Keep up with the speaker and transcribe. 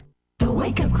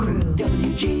Wake Up Crew,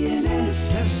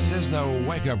 WGNS. This is the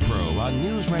Wake Up Crew on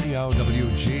News Radio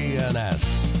WGNS.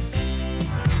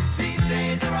 These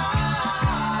days are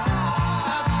all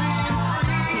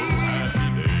being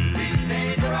free. These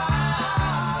days are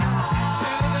all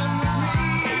share them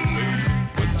with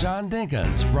me. With John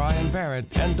Dinkins, Brian Barrett,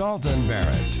 and Dalton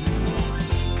Barrett.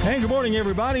 Hey, good morning,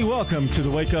 everybody. Welcome to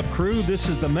the Wake Up Crew. This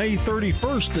is the May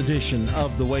 31st edition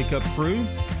of the Wake Up Crew.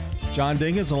 John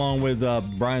Dinkins, along with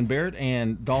Brian Barrett,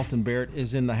 and Dalton Barrett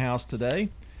is in the house today.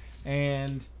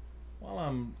 And while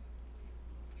I'm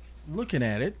looking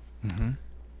at it,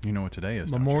 You know what today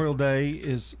is, don't Memorial Day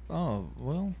is,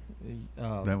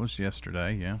 That was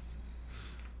yesterday, yeah.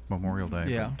 Memorial Day.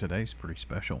 Yeah. But today's pretty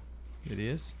special. it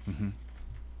is. Mm-hmm.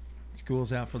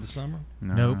 School's out for the summer.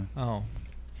 No. Nope. Oh,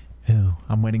 Ew,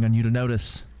 I'm waiting on you to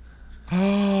notice.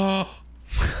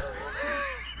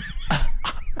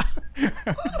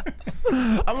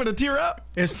 I'm going to tear up.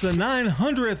 it's the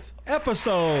 900th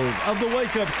episode of the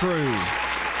Wake Up Crew.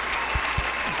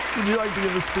 Would you like to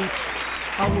give a speech?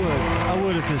 I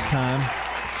would at this time.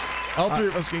 All three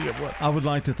of us can give one. I would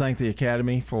like to thank the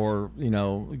Academy for,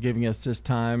 giving us this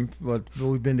time. But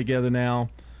we've been together now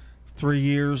 3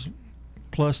 years,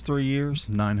 plus 3 years,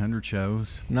 900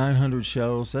 shows. 900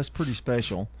 shows. That's pretty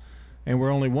special. And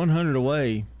we're only 100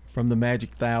 away from the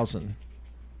magic 1,000.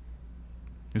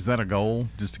 Is that a goal,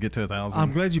 just to get to 1,000?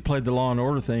 I'm glad you played the Law and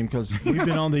Order theme because we've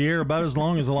been on the air about as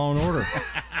long as the Law and Order.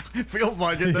 Feels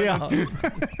like it, doesn't it? Yeah.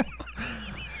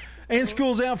 And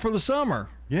school's out for the summer.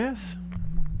 Yes.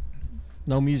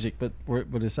 No music, but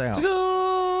it's out.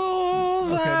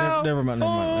 School's Okay, out never mind.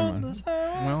 Well,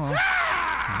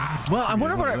 Well, I wonder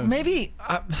one of what those. maybe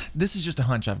this is just a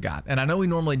hunch I've got, and I know we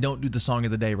normally don't do the song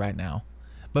of the day right now,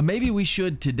 but maybe we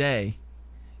should today,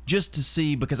 just to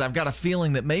see, because I've got a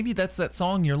feeling that maybe that's that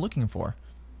song you're looking for.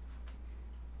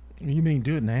 You mean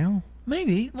do it now?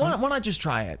 Maybe. Why not just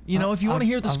try it? You know, if you want to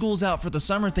hear the I've- school's out for the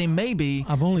summer theme, maybe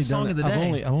I've only song done of it. the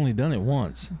day. I've only done it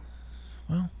once.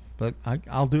 Well, But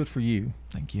I'll do it for you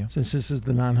thank you. since this is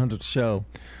the 900th show.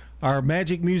 Our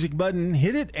magic music button,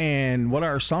 hit it, and what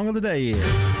our song of the day is.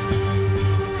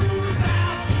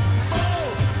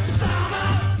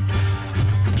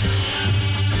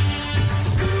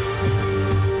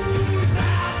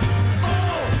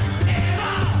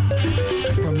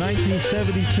 From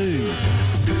 1972.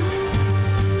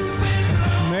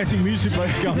 Magic music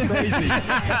button's gone crazy.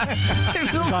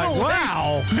 It's like,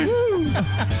 wow. Woo.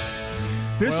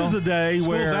 This is the day school's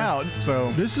where out,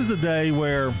 so this is the day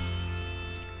where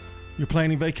you're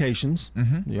planning vacations.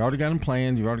 You already got them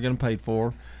planned. You already got them paid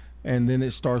for, and then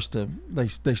it starts to they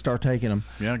start taking them.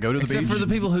 yeah, go to the Except beach. for the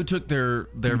people who took their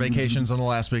vacations on the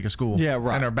last week of school. Yeah,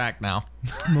 right. And are back now.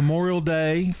 Memorial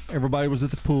Day, everybody was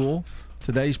at the pool.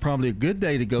 Today's probably a good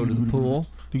day to go to the pool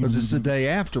because it's the day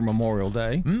after Memorial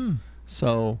Day.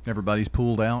 So Everybody's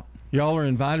pooled out. y'all are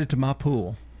invited to my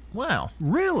pool Wow.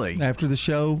 Really? after the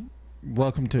show.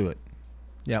 Welcome to it.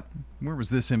 Yep. Where was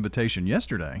this invitation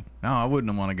yesterday? No, I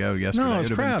wouldn't want to go yesterday. No, it's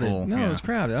It'd have been crowded. full. No, Yeah. it's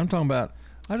crowded. I'm talking about.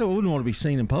 Wouldn't want to be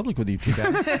seen in public with you two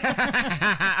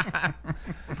guys.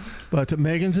 But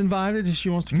Megan's invited if she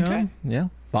wants to come. Okay. Yeah.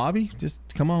 Bobby, just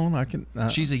come on. I can.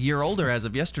 She's a year older as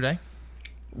of yesterday.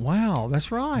 Wow,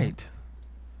 that's right.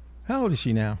 How old is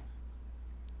she now?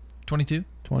 22.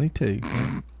 22.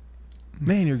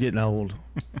 Man, you're getting old.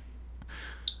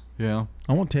 Yeah.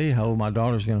 I won't tell you how old my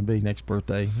daughter's going to be next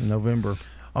birthday in November.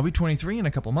 I'll be 23 in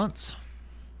a couple months.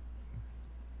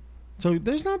 So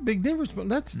there's not a big difference, but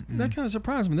that kind of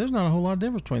surprised me. There's not a whole lot of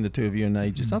difference between the two of you in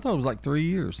ages. I thought it was like 3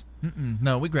 years.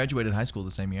 No, we graduated high school the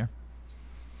same year.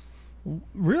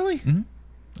 Really? And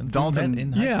Dalton- met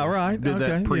in high Yeah, school. right. Did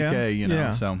that okay. pre-K, yeah. you know,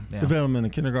 Yeah. so. Yeah. Development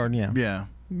in kindergarten, yeah. Yeah.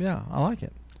 Yeah, I like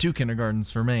it. 2 kindergartens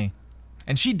for me.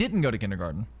 And she didn't go to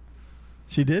kindergarten.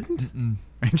 She didn't?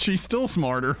 And she's still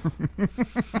smarter.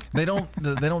 They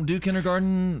don't do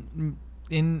kindergarten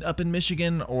up in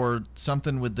Michigan or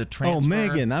something with the Oh, transfer.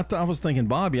 Megan. I was thinking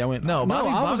Bobby. I went, No,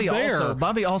 Bobby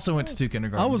Bobby also went to 2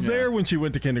 kindergartens. I was there when she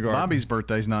went to kindergarten. Bobby's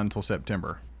birthday's not until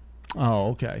September. Oh,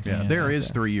 okay. Yeah, Yeah, there is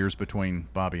okay. 3 years between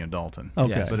Bobby and Dalton. Okay.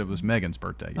 Yes. But it was Megan's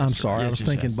birthday yesterday. I'm sorry. I Yes, was yes,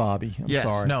 thinking yes. Bobby. I'm Yes.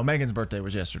 sorry. No, Megan's birthday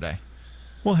was yesterday.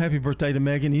 Well, happy birthday to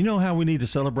Megan. You know how we need to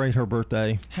celebrate her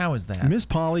birthday? How is that? Miss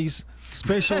Polly's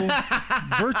special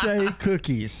birthday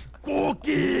cookies.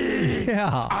 Cookies!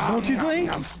 Yeah. Don't you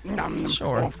think?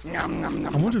 Sure.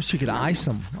 I wonder if she could ice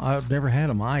them. I've never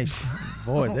had them iced.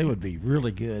 Boy, they would be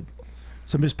really good.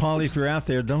 So, Miss Polly, if you're out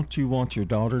there, don't you want your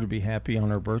daughter to be happy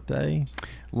on her birthday?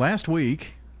 Last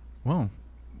week, well,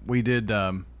 we did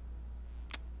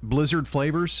Blizzard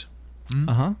flavors.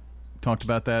 Uh-huh. Talked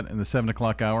about that in the 7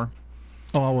 o'clock hour.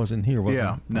 Oh, I wasn't here, was I?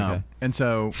 Yeah, no. Okay. And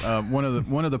so one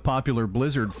of the popular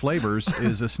Blizzard flavors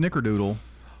is a Snickerdoodle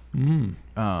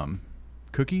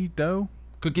cookie dough.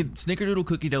 Snickerdoodle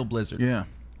cookie dough blizzard. Yeah.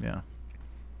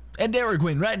 And Dairy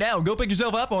Queen, right now, go pick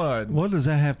yourself up on. What does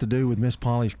that have to do with Miss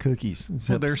Polly's cookies?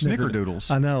 Well, they're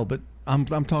Snickerdoodles. I know, but I'm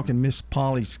talking Miss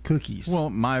Polly's cookies. Well,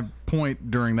 my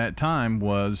point during that time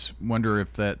was wonder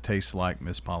if that tastes like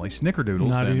Miss Polly's Snickerdoodles.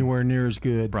 Not and anywhere near as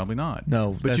good. Probably not.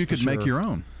 No, but that's you for could make sure. your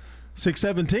own.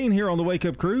 6:17 here on the Wake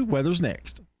Up Crew. Weather's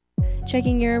next.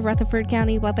 Checking your Rutherford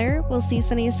County weather, we'll see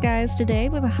sunny skies today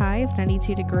with a high of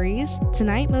 92 degrees.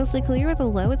 Tonight, mostly clear with a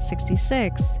low at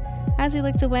 66. As we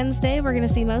look to Wednesday, we're going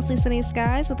to see mostly sunny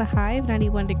skies with a high of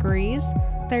 91 degrees.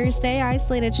 Thursday,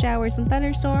 isolated showers and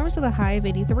thunderstorms with a high of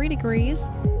 83 degrees.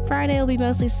 Friday will be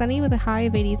mostly sunny with a high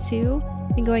of 82.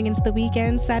 And going into the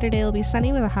weekend, Saturday will be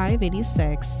sunny with a high of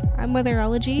 86. I'm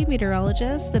weatherology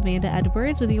meteorologist Amanda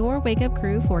Edwards with your Wake Up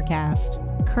Crew forecast.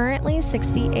 Currently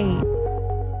 68.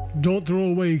 Don't throw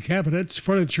away cabinets,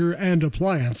 furniture, and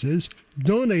appliances.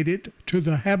 Donate it to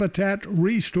the Habitat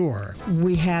Restore.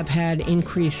 We have had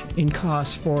increase in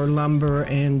costs for lumber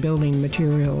and building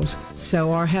materials,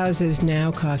 so our houses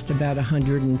now cost about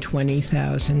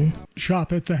 $120,000.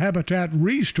 Shop at the Habitat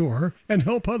Restore and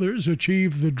help others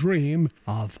achieve the dream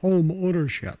of home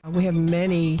ownership. We have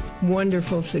many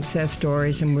wonderful success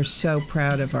stories, and we're so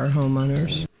proud of our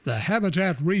homeowners. The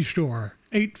Habitat Restore,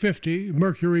 850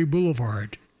 Mercury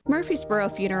Boulevard. Murfreesboro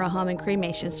Funeral Home and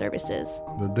Cremation Services.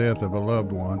 The death of a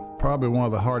loved one, probably one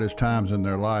of the hardest times in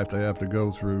their life they have to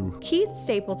go through. Keith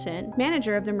Stapleton,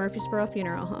 manager of the Murfreesboro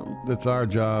Funeral Home. It's our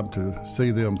job to see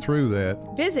them through that.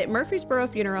 Visit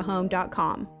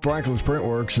murfreesborofuneralhome.com. Franklin's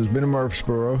Printworks has been in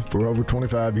Murfreesboro for over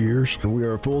 25 years. We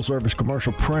are a full-service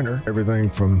commercial printer, everything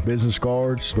from business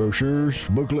cards, brochures,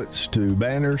 booklets to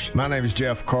banners. My name is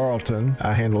Jeff Carlton.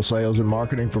 I handle sales and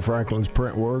marketing for Franklin's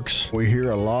Printworks. We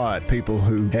hear a lot people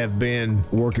who have been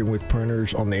working with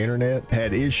printers on the internet,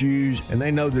 had issues, and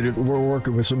they know that if we're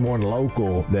working with someone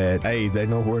local, that A, they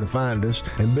know where to find us,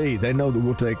 and B, they know that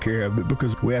we'll take care of it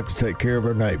because we have to take care of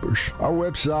our neighbors. Our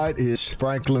website is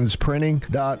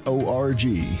franklinsprinting.org.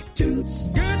 Toots,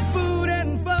 good food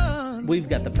and fun. We've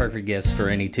got the perfect gifts for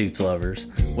any Toots lovers,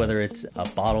 whether it's a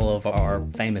bottle of our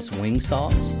famous wing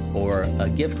sauce or a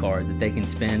gift card that they can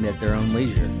spend at their own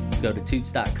leisure. Go to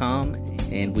Toots.com,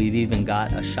 and we've even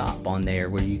got a shop on there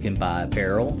where you can buy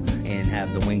apparel and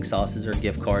have the wing sauces or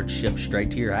gift cards shipped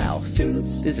straight to your house.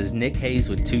 Toots. This is Nick Hayes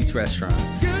with Toots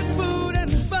Restaurants. Good food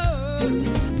and fun.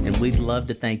 Toots. And we'd love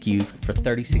to thank you for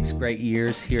 36 great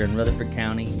years here in Rutherford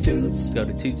County. Toots. Go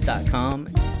to Toots.com.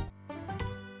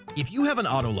 If you have an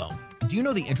auto loan, do you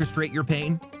know the interest rate you're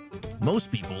paying?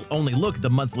 Most people only look at the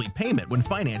monthly payment when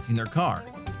financing their car.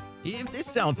 If this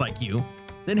sounds like you,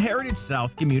 then Heritage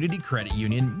South Community Credit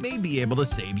Union may be able to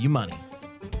save you money.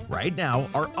 Right now,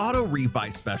 our auto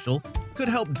refi special could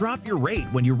help drop your rate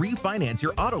when you refinance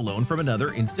your auto loan from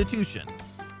another institution.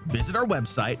 Visit our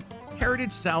website,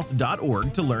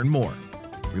 heritagesouth.org, to learn more.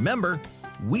 Remember,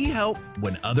 we help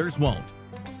when others won't.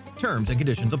 Terms and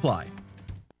conditions apply.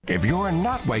 If you're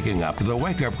not waking up to the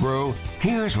Wake Up Crew,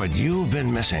 here's what you've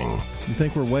been missing. You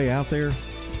think we're way out there?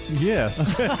 Yes.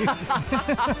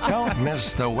 Don't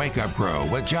miss the Wake Up Crew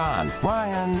with John,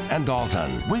 Brian, and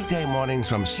Dalton. Weekday mornings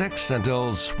from 6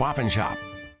 until Swap and Shop.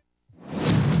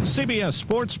 CBS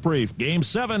Sports Brief. Game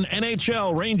 7,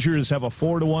 NHL. Rangers have a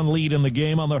 4-1 lead in the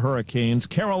game on the Hurricanes.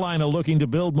 Carolina looking to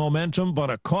build momentum, but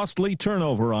a costly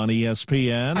turnover on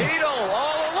ESPN. Needle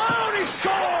all alone. He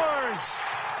scores.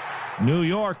 New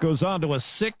York goes on to a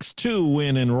 6-2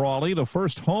 win in Raleigh, the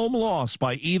first home loss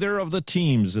by either of the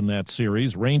teams in that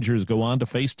series. Rangers go on to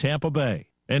face Tampa Bay.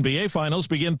 NBA Finals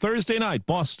begin Thursday night,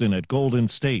 Boston at Golden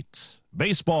State.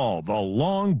 Baseball, the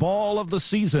long ball of the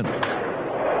season.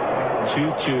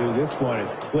 2-2. This one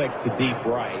is clicked to deep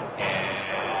right.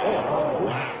 Oh,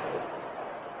 wow.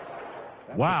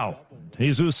 Wow.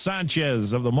 Jesus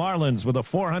Sanchez of the Marlins with a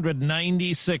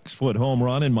 496-foot home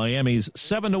run in Miami's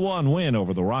 7-1 win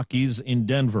over the Rockies in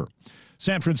Denver.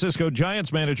 San Francisco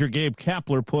Giants manager Gabe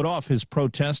Kapler put off his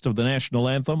protest of the national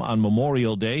anthem on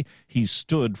Memorial Day. He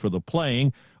stood for the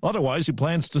playing. Otherwise, he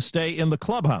plans to stay in the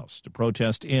clubhouse to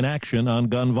protest inaction on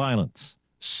gun violence.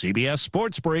 CBS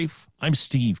Sports Brief, I'm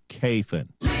Steve Kathan.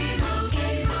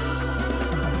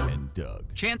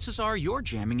 Doug. Chances are you're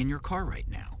jamming in your car right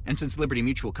now. And since Liberty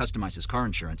Mutual customizes car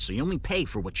insurance so you only pay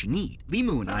for what you need,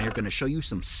 Limu and I are going to show you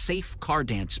some safe car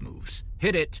dance moves.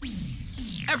 Hit it.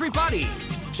 Everybody,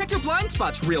 check your blind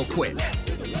spots real quick.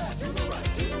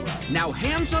 Now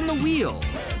hands on the wheel.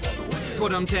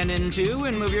 Put them 10 in 2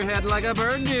 and move your head like a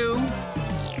bird do.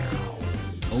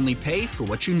 Only pay for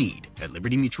what you need at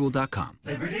libertymutual.com.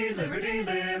 Liberty, liberty,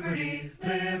 liberty,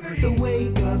 liberty. The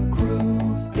Wake Up Crew,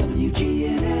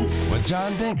 WGNS. With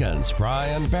John Dinkins,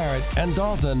 Brian Barrett, and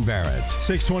Dalton Barrett.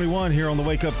 621 here on the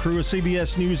Wake Up Crew. A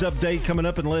CBS News update coming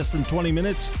up in less than 20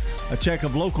 minutes. A check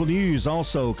of local news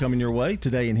also coming your way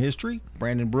today in history.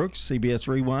 Brandon Brooks, CBS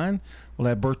Rewind. We'll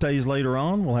have birthdays later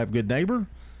on. We'll have Good Neighbor.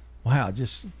 Wow,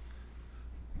 just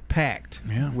packed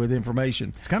with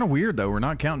information. It's kind of weird, though. We're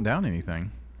not counting down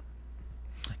anything.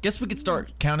 Guess we could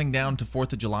start counting down to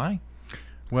 4th of July.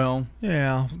 Well,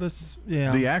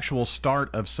 the actual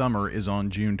start of summer is on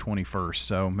June 21st,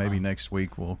 so maybe next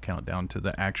week we'll count down to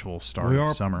the actual start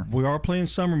of summer. We are playing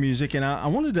summer music, and I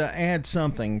wanted to add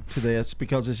something to this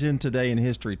because it's in Today in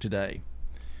History today.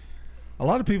 A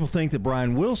lot of people think that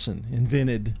Brian Wilson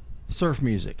invented surf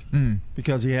music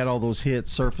because he had all those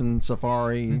hits, Surfing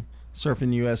Safari,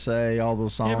 Surfing USA, all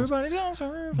those songs. Everybody's gonna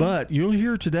surf. But you'll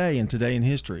hear today in Today in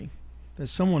History that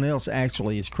someone else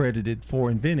actually is credited for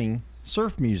inventing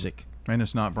surf music. And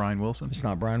it's not Brian Wilson? It's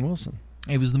not Brian Wilson.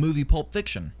 It was the movie Pulp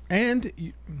Fiction. And,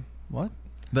 what?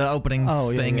 The opening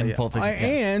sting in Pulp Fiction.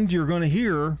 And you're going to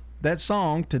hear that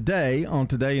song today on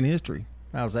Today in History.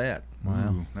 How's that?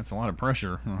 Wow. Ooh, that's a lot of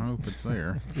pressure. I hope it's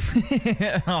there.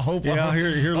 I hope. Yeah,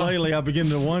 here lately I've begun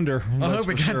to wonder. I hope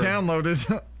it got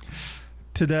downloaded.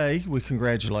 Today, we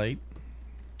congratulate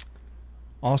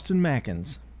Austin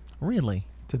Mackins. Really?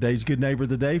 Today's Good Neighbor of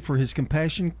the Day for his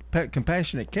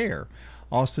compassionate care.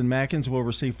 Austin Mackins will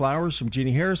receive flowers from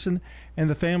Jenny Harrison and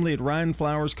the family at Ryan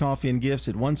Flowers Coffee and Gifts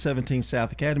at 117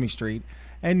 South Academy Street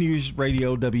and News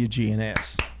Radio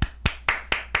WGNS.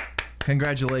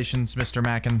 Congratulations, Mr.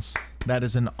 Mackins. That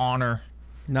is an honor.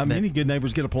 Not many good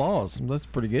neighbors get applause. That's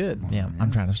pretty good. Yeah, I'm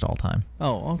trying to stall time.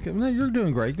 Oh, okay. No, you're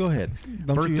doing great. Go ahead.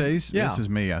 Birthdays? This is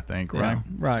me, I think, right? Yeah,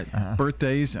 right.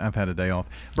 Birthdays, I've had a day off.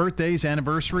 Birthdays,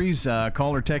 anniversaries,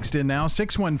 call or text in now,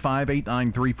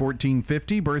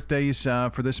 615-893-1450. Birthdays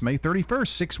for this May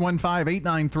 31st,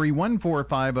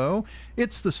 615-893-1450.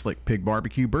 It's the Slick Pig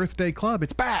Barbecue Birthday Club.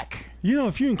 It's back. You know,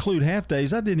 if you include half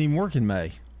days, I didn't even work in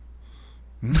May.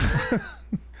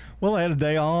 Well, I had a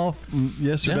day off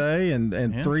yesterday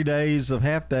and 3 days of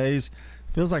half days.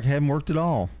 Feels like I haven't worked at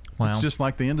all. Wow. It's just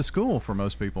like the end of school for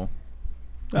most people.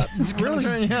 It's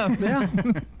really? Yeah.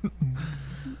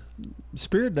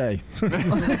 Spirit Day.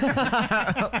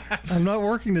 I'm not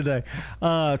working today.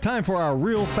 Time for our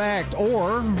real fact,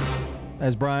 or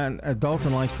as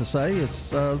Dalton likes to say,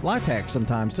 it's life hack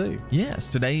sometimes too.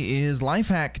 Yes, today is Life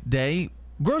Hack Day.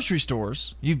 Grocery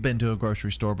stores. You've been to a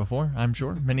grocery store before, I'm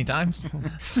sure, many times.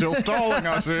 Still stalling,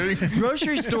 I see.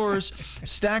 Grocery stores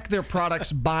stack their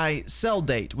products by sell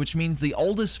date, which means the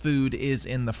oldest food is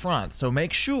in the front. So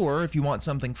make sure, if you want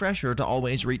something fresher, to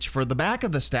always reach for the back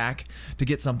of the stack to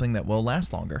get something that will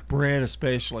last longer. Bread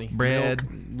especially.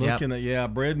 Bread. Milk,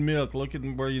 bread and milk.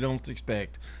 Looking where you don't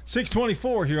expect.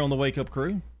 624 here on the Wake Up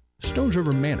Crew. Stones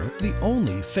River Manor, the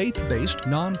only faith-based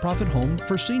nonprofit home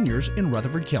for seniors in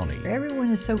Rutherford County.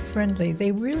 Everyone is so friendly.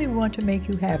 They really want to make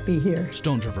you happy here.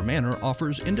 Stones River Manor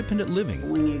offers independent living.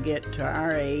 When you get to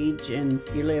our age and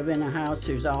you live in a house,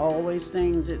 there's always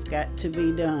things that's got to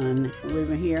be done.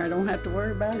 Living here, I don't have to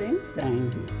worry about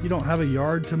anything. You don't have a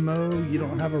yard to mow. You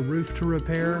don't have a roof to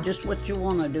repair. Just what you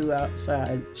want to do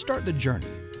outside. Start the journey.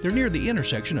 They're near the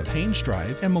intersection of Haynes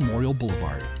Drive and Memorial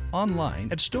Boulevard. Online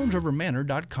at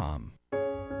stonesrivermanor.com.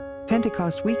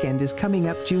 Pentecost Weekend is coming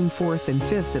up June 4th and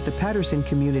 5th at the Patterson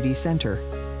Community Center.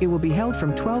 It will be held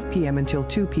from 12 p.m. until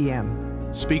 2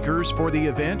 p.m. Speakers for the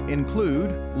event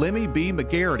include Lemmy B.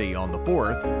 McGarity on the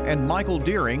 4th and Michael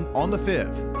Deering on the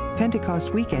 5th.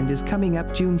 Pentecost Weekend is coming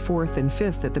up June 4th and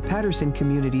 5th at the Patterson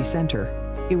Community Center.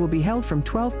 It will be held from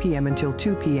 12 p.m. until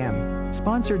 2 p.m.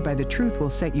 Sponsored by The Truth Will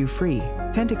Set You Free.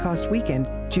 Pentecost Weekend,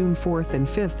 June 4th and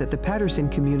 5th at the Patterson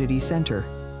Community Center.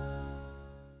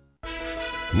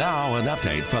 Now an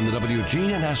update from the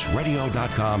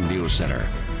WGNSradio.com News Center.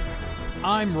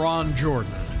 I'm Ron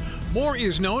Jordan. More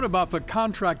is known about the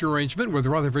contract arrangement with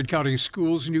Rutherford County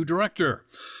Schools' new director.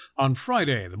 On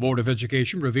Friday, the Board of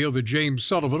Education revealed that James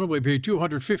Sullivan will be paid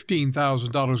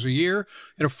 $215,000 a year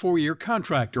in a 4-year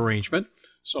contract arrangement.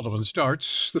 Sullivan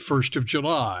starts the 1st of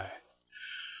July.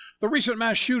 The recent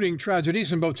mass shooting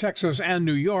tragedies in both Texas and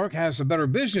New York has the Better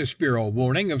Business Bureau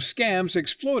warning of scams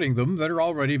exploiting them that are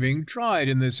already being tried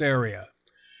in this area.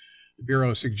 The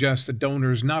Bureau suggests that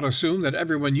donors not assume that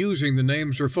everyone using the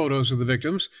names or photos of the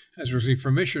victims has received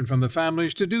permission from the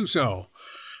families to do so.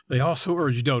 They also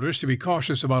urge donors to be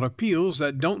cautious about appeals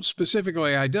that don't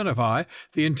specifically identify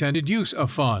the intended use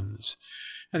of funds.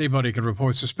 Anybody can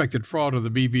report suspected fraud of the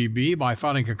BBB by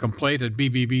filing a complaint at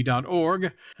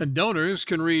bbb.org, and donors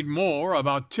can read more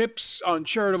about tips on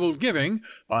charitable giving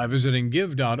by visiting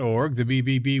give.org, the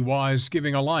BBB Wise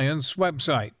Giving Alliance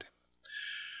website.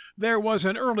 There was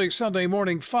an early Sunday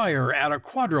morning fire at a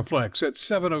quadruplex at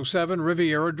 707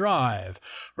 Riviera Drive.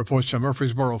 Reports from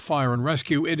Murfreesboro Fire and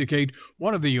Rescue indicate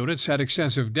one of the units had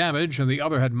extensive damage and the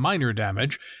other had minor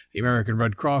damage. The American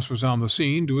Red Cross was on the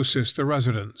scene to assist the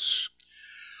residents.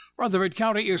 Rutherford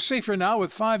County is safer now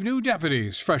with 5 new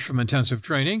deputies, fresh from intensive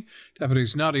training.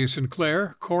 Deputies Nadia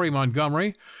Sinclair, Corey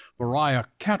Montgomery, Mariah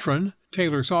Catron,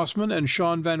 Taylor Sossman, and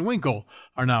Sean Van Winkle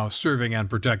are now serving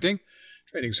and protecting.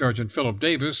 Training Sergeant Philip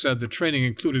Davis said the training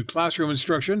included classroom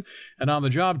instruction and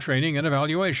on-the-job training and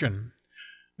evaluation.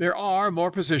 There are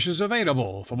more positions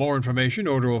available. For more information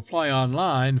or to apply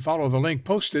online, follow the link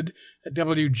posted at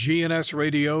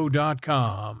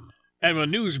WGNSradio.com. And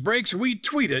when news breaks, we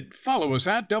tweet it. Follow us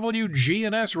at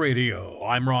WGNS Radio.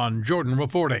 I'm Ron Jordan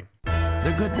reporting.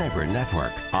 The Good Neighbor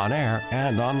Network, on air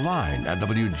and online at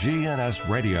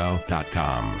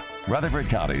WGNSradio.com. Rutherford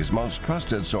County's most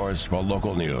trusted source for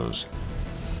local news.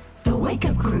 The Wake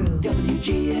Up Crew,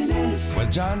 WGNS.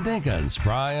 With John Dinkins,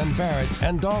 Brian Barrett,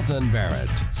 and Dalton Barrett.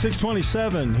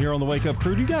 627 here on the Wake Up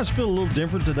Crew. Do you guys feel a little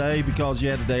different today because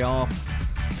you had a day off?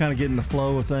 Kind of getting the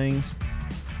flow of things?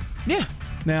 Yeah.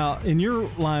 Now, in your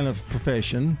line of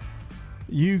profession,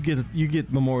 you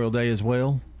get Memorial Day as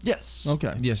well? Yes.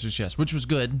 Okay. Yes. Which was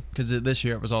good because this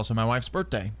year it was also my wife's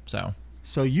birthday. So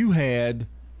you had,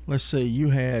 let's see,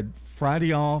 you had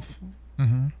Friday off,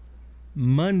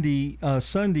 Monday,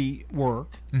 Sunday work,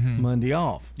 Monday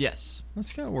off. Yes.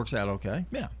 That kind of works out okay.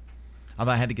 Yeah.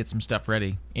 Although I had to get some stuff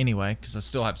ready anyway because I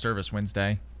still have service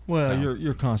Wednesday. Well, so.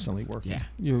 you're constantly working. Yeah.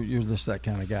 You're just that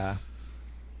kind of guy.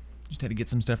 Just had to get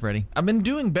some stuff ready. I've been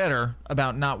doing better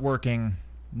about not working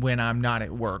when I'm not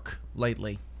at work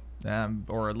lately,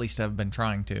 or at least I've been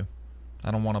trying to.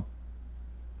 I don't want to,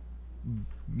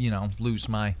 lose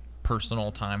my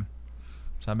personal time.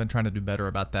 So I've been trying to do better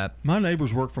about that. My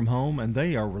neighbors work from home, and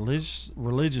they are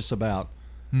religious about,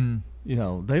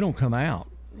 they don't come out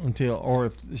until, or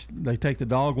if they take the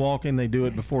dog walking, they do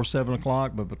it before 7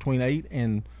 o'clock, but between 8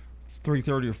 and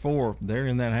 3:30 or 4, they're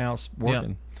in that house working.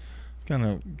 Yep. Kind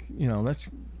of, that's,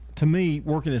 to me,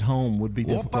 working at home would be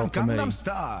difficult for me.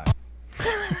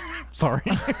 Sorry.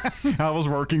 I was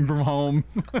working from home.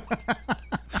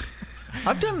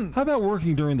 How about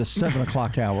working during the 7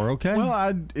 o'clock hour, okay?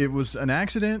 Well, it was an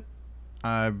accident.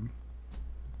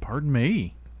 Pardon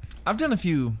me. I've done a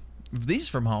few of these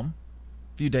from home.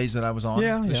 A few days that I was on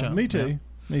the show. Me too. Yeah.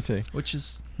 Me too. Which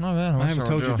is not bad. I haven't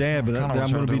told your dad, but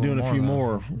I'm going to be doing a few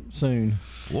more soon.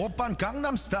 Open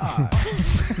Gangnam Style.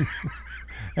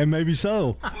 And maybe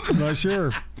so. I'm not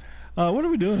sure. What are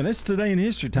we doing? It's Today in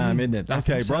History time, isn't it?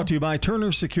 Okay, brought to you by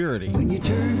Turner Security. When you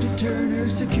turn to Turner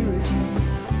Security,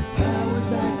 powered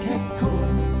by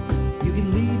TechCore, you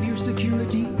can leave your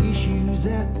security issues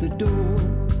at the door.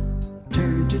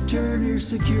 Turn to Turner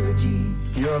Security.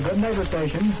 Your Good Neighbor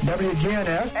station,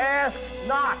 WGNS. Ask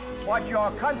not what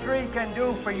your country can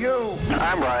do for you.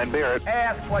 I'm Brian Barrett.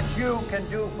 Ask what you can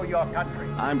do for your country.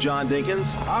 I'm John Dinkins.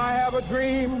 I have a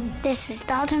dream. This is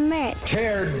Dalton Merritt.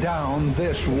 Tear down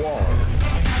this wall.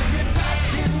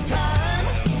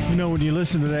 When you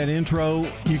listen to that intro,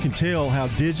 you can tell how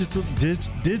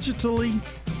digitally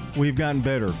we've gotten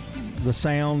better. The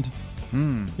sound,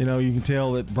 you can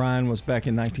tell that Brian was back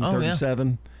in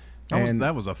 1937.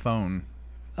 That was a phone.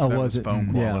 Oh, that was it?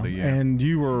 Phone quality, yeah. And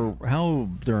you were, how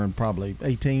old during probably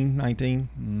 18,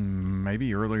 19?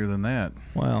 Maybe earlier than that.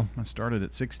 Wow. I started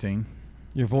at 16.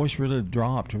 Your voice really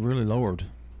dropped, really lowered.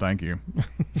 Thank you.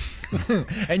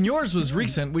 And yours was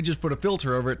recent. We just put a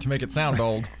filter over it to make it sound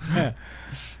old.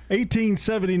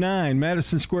 1879,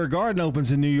 Madison Square Garden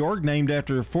opens in New York, named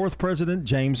after 4th President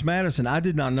James Madison. I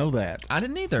did not know that. I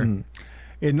didn't either. In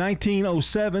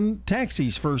 1907,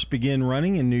 taxis first began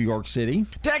running in New York City.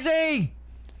 Taxi!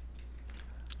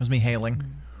 That was me hailing.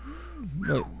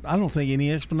 But I don't think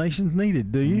any explanation's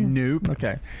needed, do you? Nope.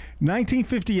 Okay.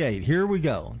 1958, here we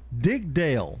go. Dick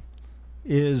Dale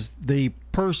is the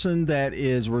person that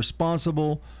is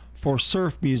responsible for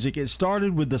surf music. It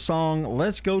started with the song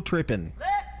Let's Go Trippin'.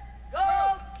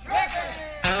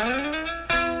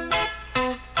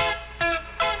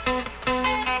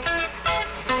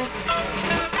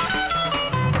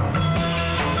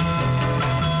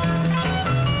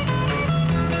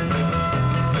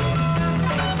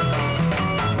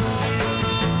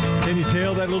 Can you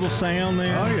tell that little sound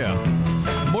there? Oh, yeah.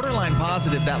 Borderline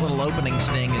positive that little opening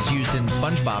sting is used in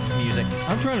SpongeBob's music.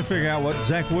 I'm trying to figure out what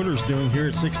Zach Wooder's doing here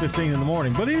at 6:15 in the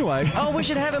morning. But anyway. Oh, we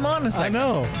should have him on a second. I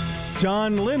know.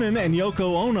 John Lennon and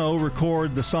Yoko Ono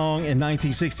record the song in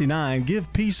 1969,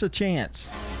 Give Peace a Chance.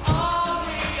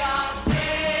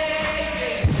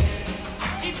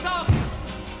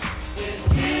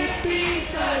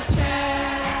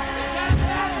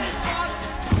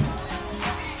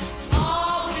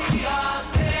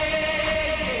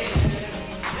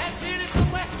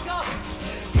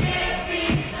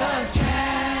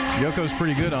 Yoko's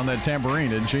pretty good on that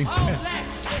tambourine, isn't she?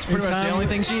 It's pretty much the only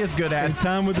thing she is good at. In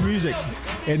time with the music.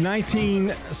 In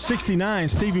 1969,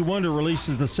 Stevie Wonder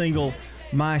releases the single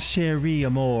My Cherie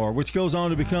Amour, which goes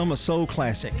on to become a soul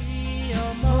classic.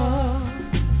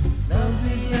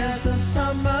 Lovely as a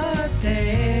summer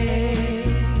day.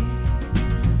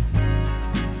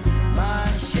 My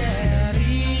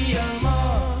cherie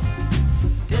amour,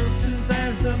 distant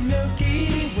as the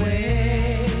Milky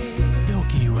Way.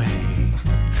 Milky Way.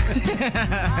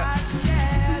 My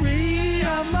cherie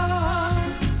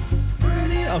amour,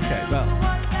 pretty. Okay, well,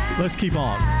 let's keep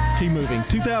on. Keep moving.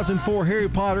 2004, Harry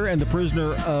Potter and the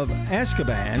Prisoner of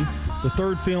Azkaban, the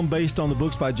third film based on the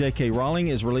books by J.K. Rowling,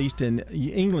 is released in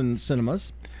England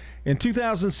cinemas. In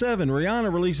 2007,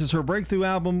 Rihanna releases her breakthrough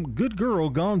album, Good Girl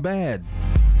Gone Bad.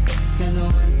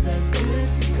 Once a good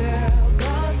girl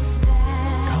goes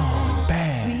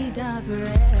bad, we die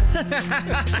forever.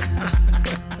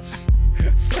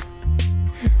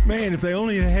 Man, if they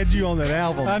only had you on that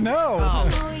album. I know. Oh,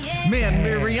 man,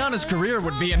 Rihanna's career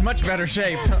would be in much better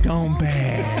shape. Gone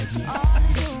bad.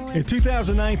 In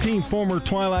 2019, former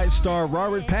Twilight star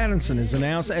Robert Pattinson is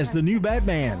announced as the new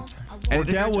Batman.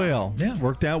 Worked out well. Yeah.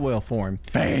 Worked out well for him.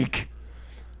 Fake.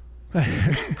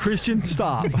 Christian,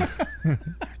 stop.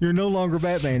 You're no longer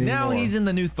Batman anymore. Now he's in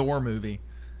the new Thor movie.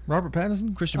 Robert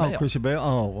Pattinson? Christian Bale. Oh, Christian Bale.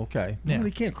 Oh, okay. Yeah. Well,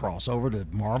 he can't cross over to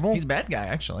Marvel. He's a bad guy,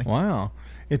 actually. Wow.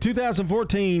 In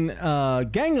 2014,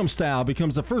 Gangnam Style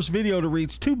becomes the first video to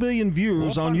reach 2 billion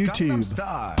viewers on YouTube.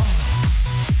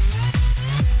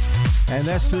 And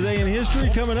that's Today in History.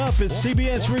 Coming up, it's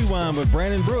CBS Rewind with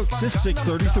Brandon Brooks. It's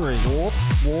 6:33. Whoop,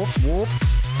 whoop, whoop,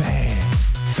 bang.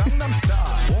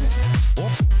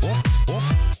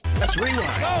 Let's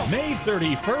rewind. May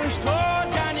 31st, Go,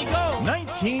 Johnny, go.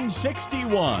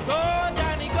 1961. Go,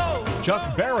 Johnny, go.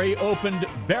 Chuck Berry opened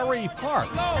Berry Park,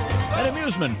 an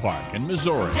amusement park in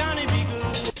Missouri. Johnny, be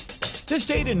good. This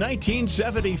date in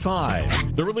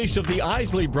 1975, the release of the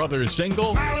Isley Brothers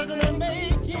single,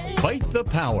 Fight the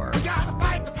Power.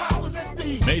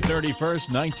 May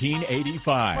 31st,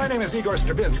 1985. My name is Igor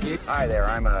Stravinsky. Hi there,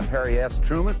 I'm Harry S.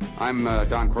 Truman. I'm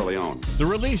Don Corleone. The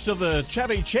release of the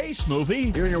Chevy Chase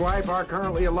movie, You and your wife are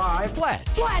currently alive. Fletch.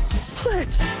 Fletch.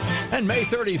 And May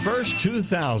 31st,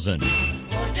 2000.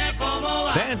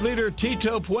 Band leader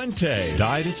Tito Puente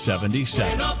died at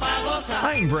 77.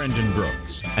 I'm Brendan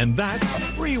Brooks, and that's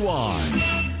Rewind.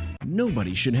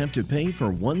 Nobody should have to pay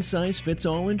for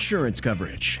one-size-fits-all insurance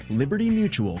coverage. Liberty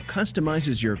Mutual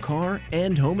customizes your car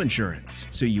and home insurance,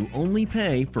 so you only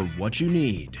pay for what you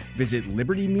need. Visit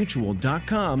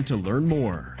libertymutual.com to learn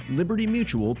more.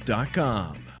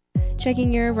 libertymutual.com.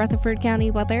 Checking your Rutherford County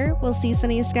weather, we'll see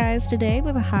sunny skies today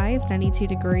with a high of 92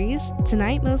 degrees.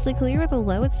 Tonight, mostly clear with a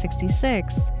low at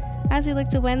 66. As we look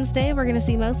to Wednesday, we're going to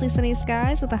see mostly sunny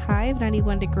skies with a high of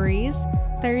 91 degrees.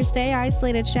 Thursday,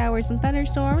 isolated showers and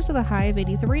thunderstorms with a high of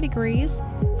 83 degrees.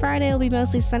 Friday will be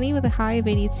mostly sunny with a high of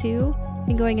 82.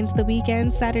 And going into the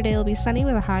weekend, Saturday will be sunny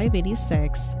with a high of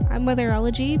 86. I'm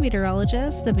weatherology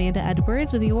meteorologist Amanda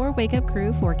Edwards with your Wake Up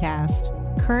Crew forecast.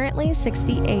 Currently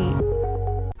 68.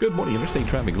 Good morning. Interstate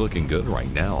traffic looking good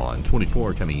right now on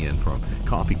 24 coming in from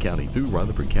Coffee County through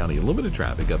Rutherford County. A little bit of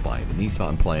traffic up by the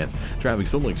Nissan plants. Traffic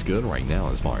still looks good right now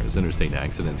as far as interstate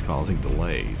accidents causing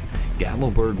delays.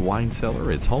 Gatlinburg Wine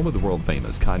Cellar. It's home of the world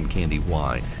famous cotton candy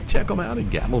wine. Check them out at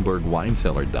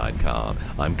GatlinburgWineCellar.com.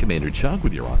 I'm Commander Chuck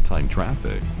with your on-time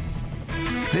traffic.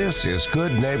 This is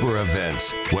Good Neighbor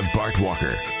Events with Bart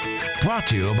Walker. Brought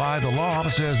to you by the law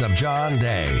offices of John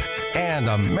Day and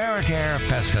AmeriCare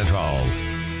Pest Control.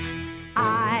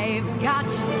 I've got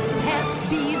pests,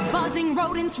 bees, buzzing,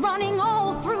 rodents running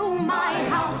all through my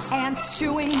house. Ants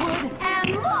chewing wood,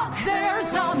 and look,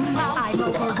 there's a mouse. I'm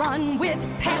overrun with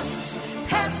pests,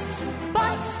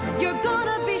 but you're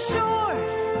gonna be sure,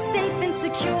 safe and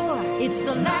secure. It's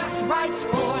the last rites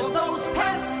for those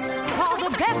pests. Call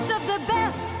the best of the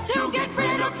best to get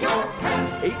rid of your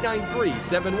pests.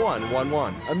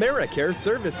 893-7111. AmeriCare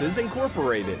Services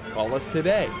Incorporated. Call us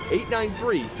today.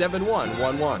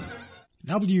 893-7111.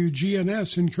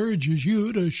 WGNS encourages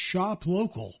you to shop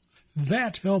local.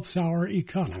 That helps our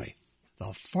economy.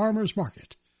 The Farmers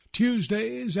Market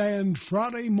Tuesdays and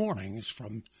Friday mornings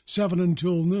from 7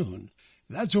 until noon.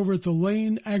 That's over at the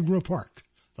Lane Agri Park,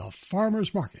 the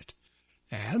Farmers Market.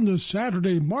 And the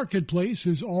Saturday Marketplace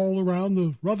is all around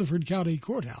the Rutherford County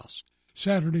Courthouse,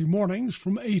 Saturday mornings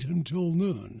from 8 until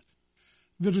noon.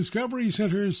 The Discovery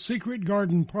Center's Secret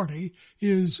Garden Party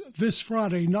is this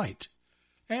Friday night,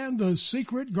 and the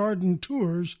Secret Garden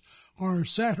Tours are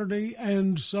Saturday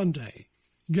and Sunday.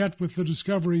 Get with the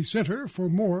Discovery Center for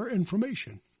more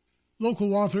information.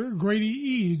 Local author Grady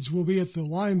Eads will be at the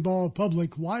Linebaugh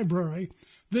Public Library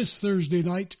this Thursday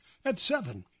night at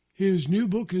 7. His new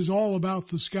book is all about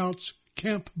the Scouts'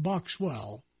 Camp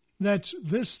Boxwell. That's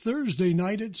this Thursday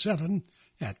night at 7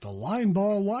 at the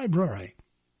Linebaugh Library.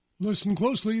 Listen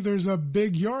closely, there's a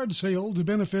big yard sale to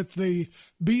benefit the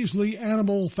Beasley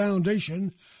Animal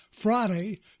Foundation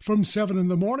Friday from 7 in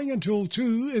the morning until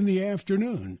 2 in the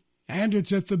afternoon. And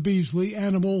it's at the Beasley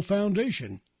Animal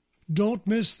Foundation. Don't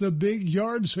miss the big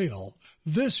yard sale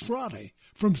this Friday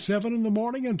from 7 in the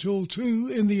morning until 2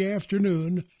 in the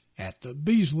afternoon at the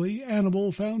Beasley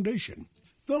Animal Foundation.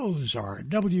 Those are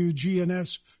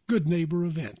WGNS Good Neighbor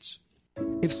events.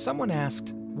 If someone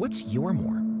asked, "What's your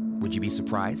more?" would you be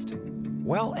surprised?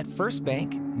 Well, at First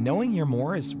Bank, knowing your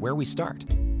more is where we start.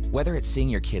 Whether it's seeing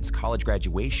your kid's college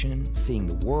graduation, seeing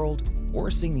the world,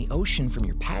 or seeing the ocean from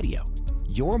your patio,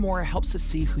 your more helps us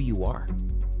see who you are.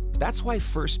 That's why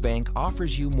First Bank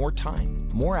offers you more time,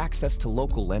 more access to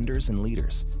local lenders and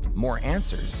leaders, more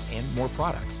answers, and more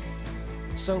products.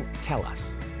 So tell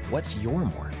us, what's your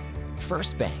more?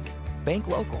 First Bank. Bank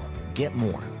local. Get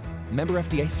more. Member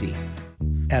FDIC.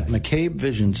 At McCabe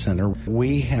Vision Center,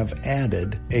 we have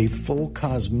added a full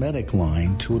cosmetic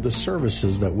line to the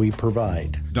services that we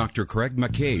provide. Dr. Craig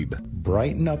McCabe.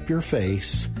 Brighten up your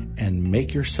face and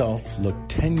make yourself look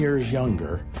 10 years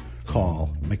younger.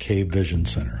 Call McCabe Vision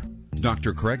Center.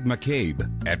 Dr. Craig McCabe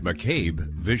at McCabe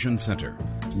Vision Center.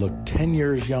 Look 10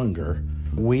 years younger.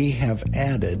 We have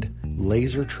added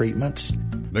laser treatments.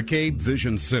 McCabe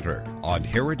Vision Center on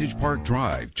Heritage Park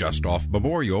Drive, just off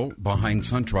Memorial, behind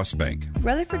SunTrust Bank.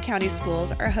 Rutherford County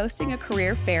Schools are hosting a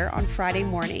career fair on Friday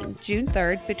morning, June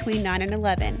 3rd, between 9 and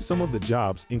 11. Some of the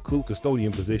jobs include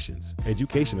custodian positions,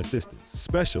 education assistants,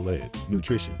 special ed,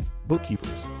 nutrition,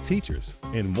 bookkeepers, teachers,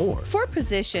 and more. For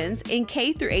positions in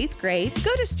K through 8th grade,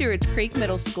 go to Stewart's Creek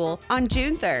Middle School on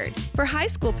June 3rd. For high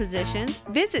school positions,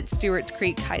 visit Stewart's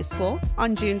Creek High School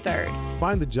on June 3rd.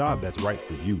 Find the job that's right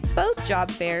for you. Both job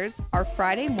fairs are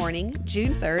Friday morning,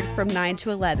 June 3rd from 9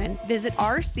 to 11. Visit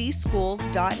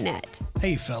rcschools.net.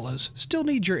 Hey fellas, still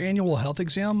need your annual health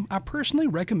exam? I personally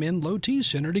recommend Low T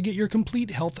Center to get your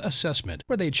complete health assessment,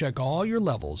 where they check all your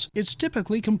levels. It's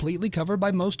typically completely covered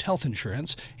by most health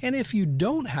insurance, and if you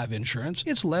don't have insurance,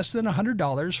 it's less than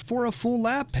 $100 for a full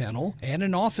lab panel and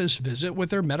an office visit with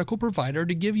their medical provider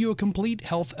to give you a complete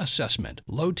health assessment.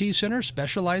 Low T Center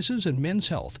specializes in men's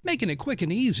health, making it quick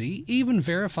and easy, even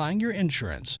verifying your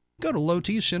insurance. Go to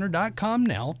lowtcenter.com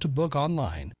now to book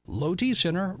online. Low T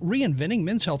Center, reinventing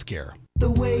men's health care. The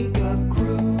Wake Up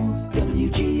Crew,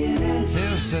 WGNS.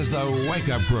 This is the Wake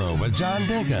Up Crew with John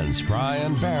Dinkins,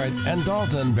 Brian Barrett, and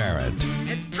Dalton Barrett.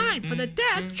 It's time for the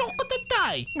dad joke of the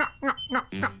day.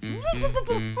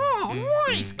 Oh,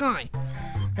 nice guy.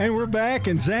 And we're back,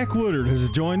 and Zach Woodard has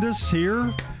joined us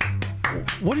here.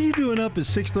 What are you doing up at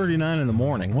 6:39 in the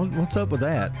morning? What's up with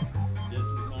that?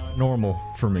 Normal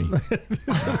for me.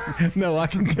 No, I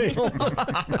can tell.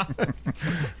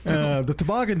 The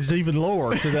toboggan's even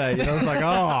lower today. You know, it's like,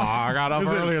 I got up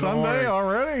early in the morning. Sunday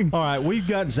already? All right, we've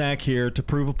got Zach here to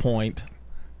prove a point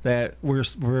that we're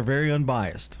very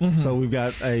unbiased. Mm-hmm. So we've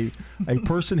got a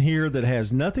person here that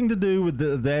has nothing to do with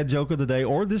the dad joke of the day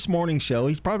or this morning show.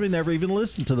 He's probably never even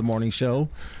listened to the morning show,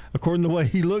 according to the way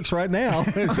he looks right now.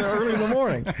 It's early in the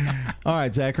morning. All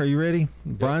right, Zach, are you ready?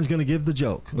 Yep. Brian's going to give the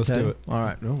joke. Let's do it. All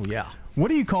right. Oh, yeah. What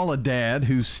do you call a dad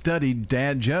who studied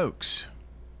dad jokes?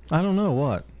 I don't know.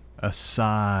 What? A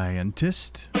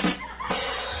scientist.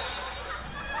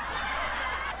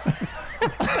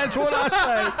 That's what I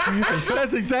say.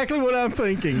 That's exactly what I'm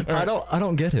thinking. I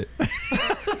don't get it.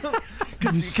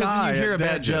 Because when you hear a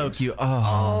bad joke, you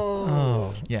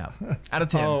yeah, out of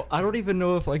 10. Oh, I don't even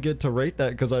know if I get to rate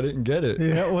that because I didn't get it.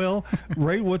 Yeah, well,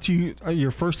 rate what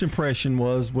your first impression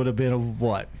would have been of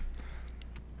what?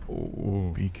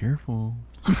 Oh, be careful.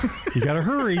 You gotta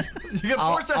hurry. You got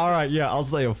 4 seconds. All right, yeah, I'll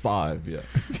say a 5. Yeah,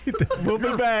 we'll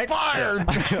be back. Fired.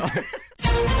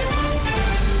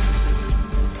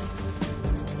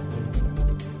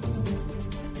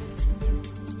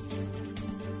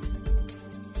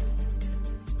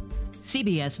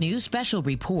 CBS News special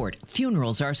report.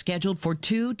 Funerals are scheduled for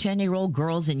 2 10-year-old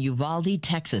girls in Uvalde,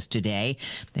 Texas today.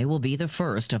 They will be the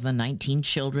first of the 19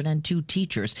 children and 2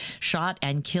 teachers shot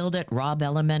and killed at Robb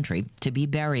Elementary to be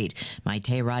buried.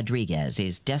 Maite Rodriguez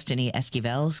is Destiny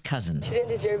Esquivel's cousin. She didn't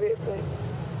deserve it, but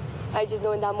I just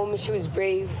know in that moment she was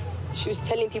brave. She was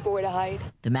telling people where to hide.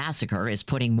 The massacre is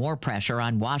putting more pressure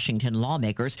on Washington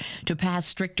lawmakers to pass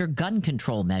stricter gun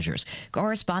control measures.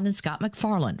 Correspondent Scott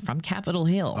McFarland from Capitol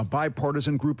Hill. A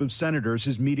bipartisan group of senators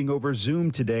is meeting over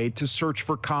Zoom today to search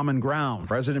for common ground.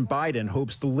 President Biden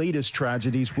hopes the latest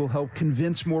tragedies will help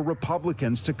convince more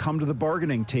Republicans to come to the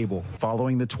bargaining table.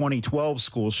 Following the 2012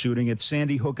 school shooting at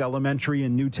Sandy Hook Elementary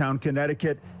in Newtown,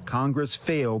 Connecticut, Congress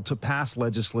failed to pass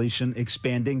legislation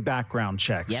expanding background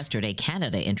checks. Yesterday,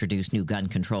 Canada introduced new gun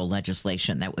control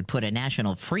legislation that would put a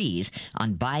national freeze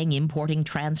on buying, importing,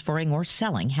 transferring, or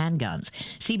selling handguns.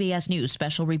 CBS News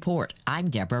special report. I'm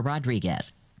Deborah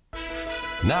Rodriguez.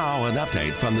 Now an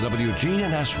update from the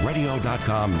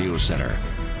WGNSradio.com News Center.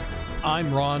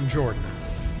 I'm Ron Jordan.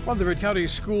 Rutherford County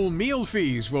school meal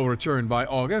fees will return by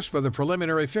August with a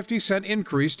preliminary 50-cent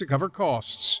increase to cover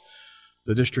costs.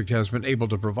 The district has been able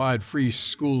to provide free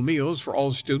school meals for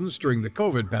all students during the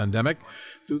COVID pandemic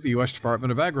through the U.S.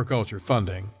 Department of Agriculture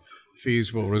funding.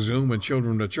 Fees will resume when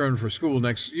children return for school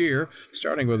next year,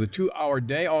 starting with a 2-hour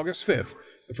day August 5th.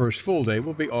 The first full day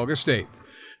will be August 8th.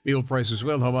 Meal prices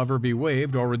will, however, be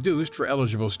waived or reduced for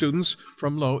eligible students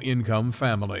from low-income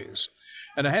families.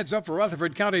 And a heads up for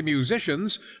Rutherford County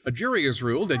musicians, a jury has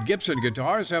ruled that Gibson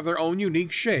guitars have their own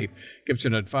unique shape.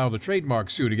 Gibson had filed a trademark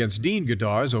suit against Dean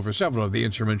guitars over several of the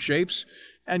instrument shapes,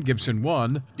 and Gibson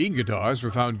won. Dean guitars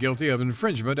were found guilty of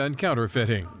infringement and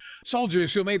counterfeiting.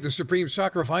 Soldiers who made the supreme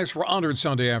sacrifice were honored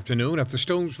Sunday afternoon at the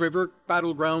Stones River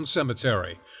Battleground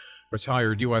Cemetery.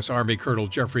 Retired U.S. Army Colonel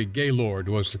Jeffrey Gaylord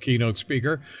was the keynote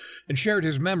speaker and shared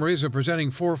his memories of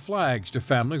presenting 4 flags to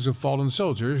families of fallen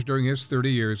soldiers during his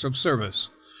 30 years of service.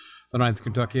 The 9th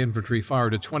Kentucky Infantry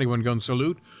fired a 21-gun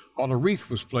salute while a wreath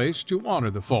was placed to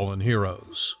honor the fallen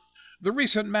heroes. The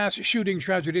recent mass shooting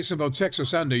tragedies in both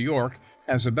Texas and New York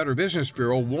has a Better Business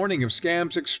Bureau warning of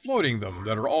scams exploiting them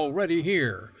that are already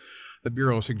here. The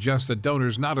Bureau suggests that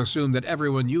donors not assume that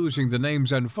everyone using the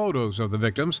names and photos of the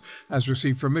victims has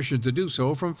received permission to do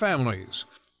so from families.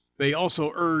 They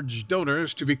also urge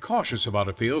donors to be cautious about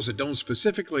appeals that don't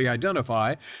specifically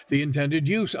identify the intended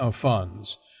use of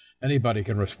funds. Anybody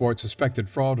can report suspected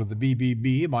fraud with the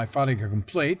BBB by filing a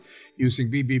complaint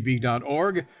using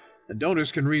bbb.org. And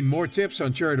donors can read more tips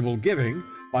on charitable giving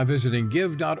by visiting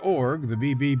give.org, the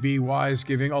BBB Wise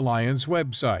Giving Alliance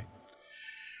website.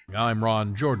 I'm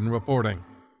Ron Jordan reporting.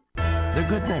 The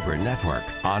Good Neighbor Network,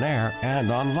 on air and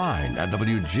online at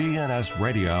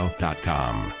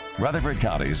WGNSradio.com. Rutherford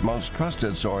County's most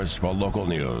trusted source for local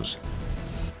news.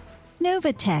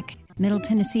 Novatech, Middle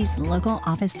Tennessee's local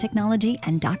office technology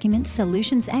and document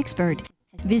solutions expert.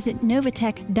 Visit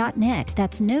Novatech.net.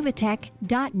 That's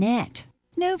Novatech.net.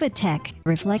 Novatech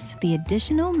reflects the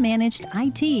additional managed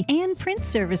IT and print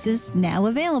services now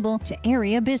available to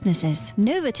area businesses.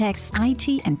 Novatech's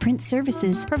IT and print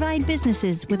services provide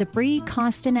businesses with a free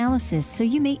cost analysis so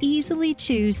you may easily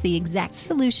choose the exact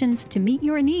solutions to meet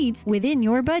your needs within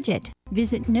your budget.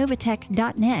 Visit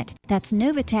Novatech.net. That's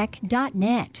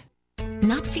Novatech.net.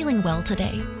 Not feeling well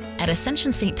today? At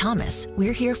Ascension St. Thomas,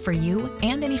 we're here for you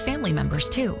and any family members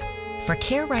too. For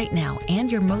care right now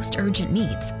and your most urgent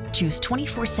needs, choose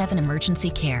 24/7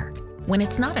 emergency care. When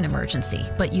it's not an emergency,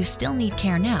 but you still need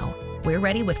care now, we're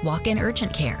ready with walk-in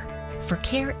urgent care. For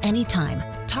care anytime,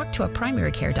 talk to a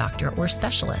primary care doctor or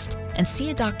specialist and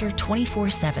see a doctor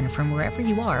 24/7 from wherever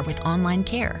you are with online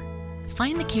care.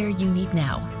 Find the care you need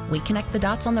now. We connect the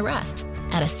dots on the rest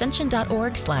at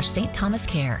ascension.org/St. Thomas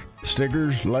Care.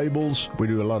 Stickers, labels, we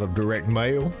do a lot of direct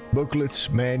mail,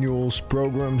 booklets, manuals,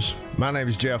 programs. My name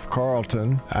is Jeff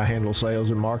Carlton. I handle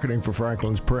sales and marketing for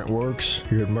Franklin's Printworks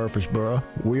here in Murfreesboro.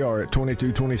 We are at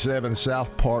 2227 South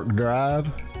Park Drive.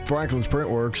 Franklin's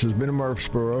Printworks has been in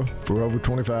Murfreesboro for over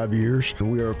 25 years.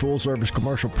 We are a full-service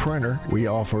commercial printer. We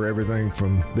offer everything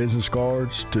from business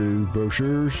cards to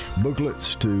brochures,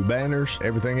 booklets to banners,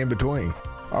 everything in between.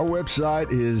 Our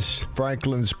website is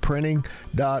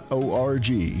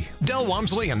franklinsprinting.org. Del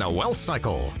Walmsley and the Wealth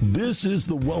Cycle. This is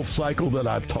the wealth cycle that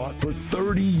I've taught for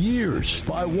 30 years.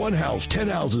 Buy one house, 10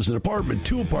 houses, an apartment,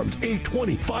 2 apartments, 8,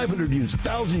 20, 500 units,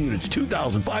 1,000 units,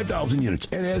 2,000, 5,000 units.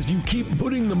 And as you keep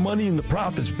putting the money and the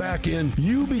profits back in,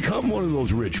 you become one of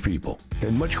those rich people.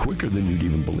 And much quicker than you'd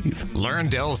even believe. Learn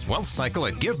Del's Wealth Cycle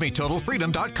at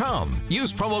GiveMeTotalFreedom.com.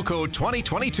 Use promo code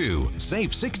 2022.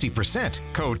 Save 60%.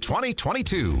 Code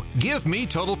 2022.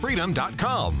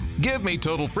 GiveMeTotalFreedom.com.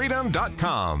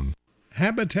 GiveMeTotalFreedom.com.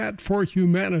 Habitat for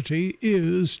Humanity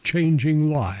is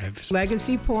changing lives.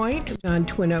 Legacy Point on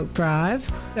Twin Oak Drive.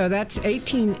 So that's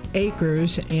 18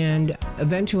 acres and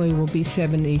eventually will be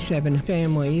 77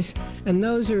 families. And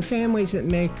those are families that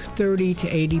make 30 to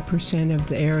 80% of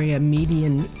the area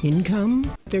median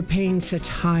income. They're paying such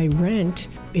high rent,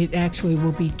 it actually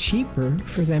will be cheaper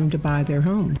for them to buy their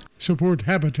home. Support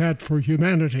Habitat for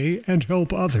Humanity and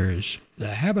help others.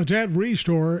 The Habitat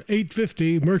Restore,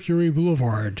 850 Mercury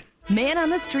Boulevard. Man on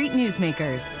the Street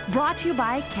Newsmakers, brought to you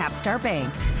by Capstar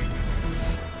Bank.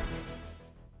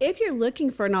 If you're looking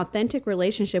for an authentic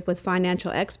relationship with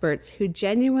financial experts who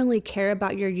genuinely care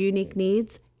about your unique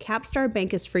needs, Capstar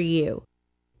Bank is for you.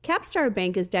 Capstar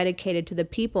Bank is dedicated to the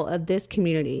people of this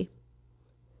community.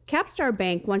 Capstar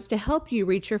Bank wants to help you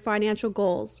reach your financial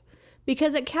goals,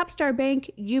 because at Capstar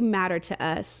Bank, you matter to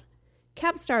us.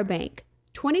 Capstar Bank,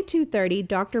 2230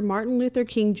 Dr. Martin Luther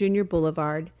King Jr.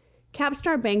 Boulevard,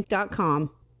 capstarbank.com.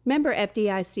 Member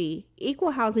FDIC,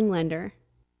 Equal Housing Lender.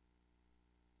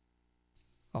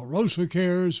 Arosa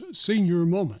Cares Senior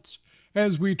Moments,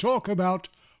 as we talk about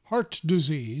heart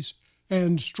disease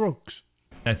and strokes.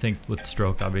 I think with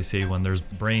stroke, obviously, when there's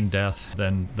brain death,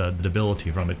 then the debility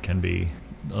from it can be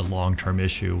a long-term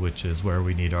issue, which is where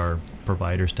we need our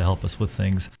providers to help us with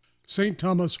things. St.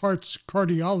 Thomas Heart's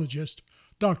cardiologist,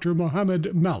 Dr.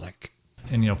 Mohammed Malik.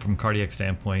 And, from cardiac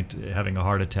standpoint, having a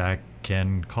heart attack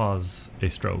can cause a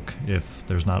stroke if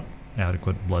there's not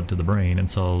adequate blood to the brain. And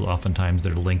so oftentimes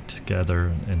they're linked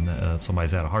together, and if somebody's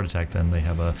had a heart attack, then they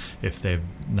have if they've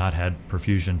not had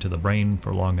perfusion to the brain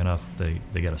for long enough, they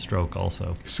get a stroke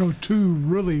also. So two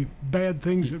really bad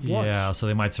things at once. Yeah, so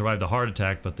they might survive the heart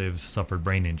attack, but they've suffered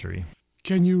brain injury.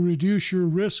 Can you reduce your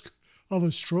risk of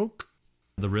a stroke?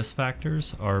 The risk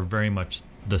factors are very much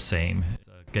the same.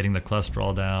 Getting the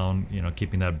cholesterol down,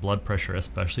 keeping that blood pressure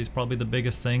especially is probably the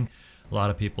biggest thing. A lot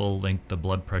of people link the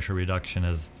blood pressure reduction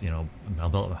as,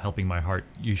 helping my heart.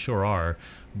 You sure are,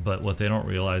 but what they don't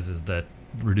realize is that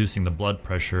reducing the blood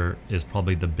pressure is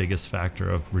probably the biggest factor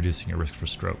of reducing your risk for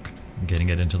stroke, getting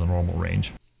it into the normal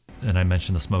range. And I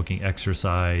mentioned the smoking,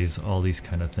 exercise, all these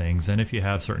kind of things. And if you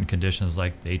have certain conditions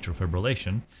like atrial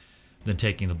fibrillation, then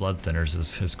taking the blood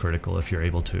thinners is critical if you're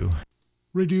able to.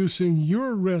 Reducing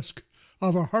your risk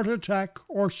of a heart attack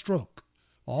or stroke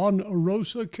on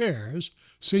Arosa Cares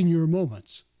Senior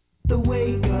Moments. The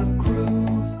Wake Up Crew,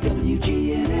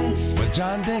 WGNS. With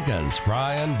John Dinkins,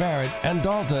 Brian Barrett, and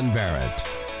Dalton Barrett.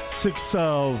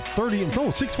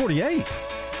 6:48.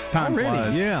 Time already,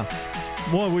 flies. Yeah.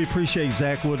 Boy, we appreciate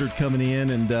Zach Woodard coming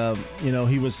in, and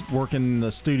he was working in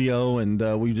the studio, and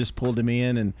we just pulled him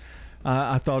in, and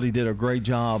I thought he did a great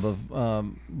job of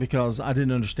because I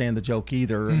didn't understand the joke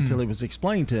either until it was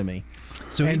explained to me.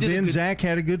 So then Zach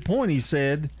had a good point. He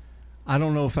said, "I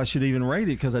don't know if I should even rate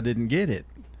it because I didn't get it."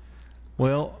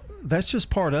 Well, that's just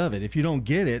part of it. If you don't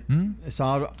get it, it's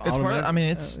all. It's part of,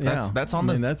 that's on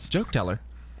the joke teller.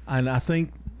 And I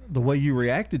think the way you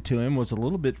reacted to him was a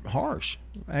little bit harsh,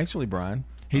 actually, Brian.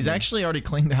 He's actually already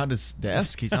cleaned out his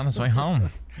desk. He's on his way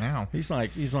home now. He's like.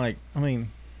 I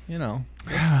mean.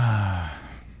 I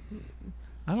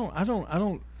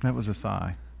don't. That was a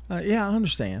sigh. Yeah, I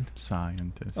understand.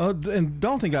 Scientist. And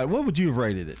Dalton got it. What would you have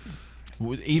rated it?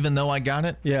 Even though I got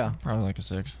it? Yeah. Probably like a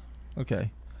 6.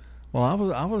 Okay. Well,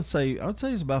 I would say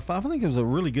it's about 5. I think it was a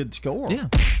really good score. Yeah.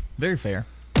 Very fair.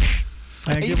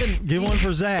 And give one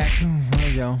for Zach. There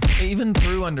you go. Even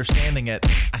through understanding it,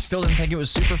 I still didn't think it was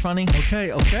super funny.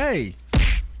 Okay.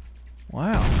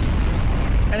 Wow.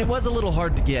 And it was a little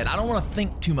hard to get. I don't want to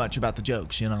think too much about the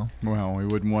jokes, Well, we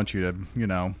wouldn't want you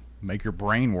to, make your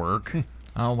brain work.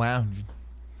 Oh, wow.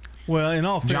 Well, in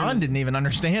all fairness, John didn't even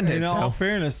understand it. In all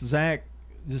fairness, Zach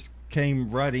just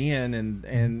came right in,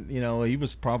 and he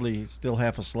was probably still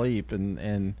half asleep,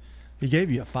 and he gave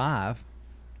you a 5.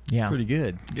 Yeah. Pretty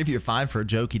good. Give you a 5 for a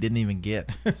joke he didn't even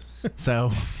get.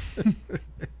 So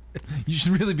you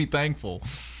should really be thankful.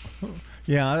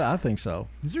 Yeah, I think so.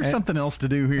 Is there something else to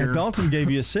do here? And Dalton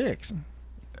gave you a 6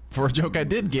 for a joke I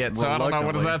did get. So I don't know,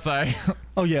 what does that say?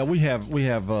 Oh yeah, we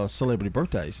have celebrity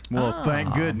birthdays. Well,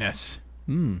 thank goodness.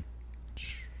 Are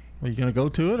you gonna go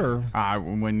to it or?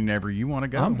 Whenever you want to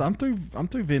go. I'm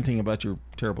through venting about your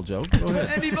terrible joke. Go ahead.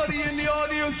 Anybody in the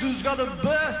audience who's got a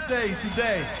birthday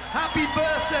today, happy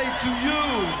birthday to you.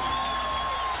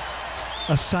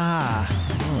 A sigh.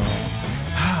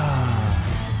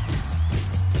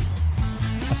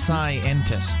 A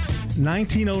scientist.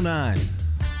 1909.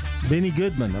 Benny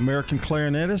Goodman, American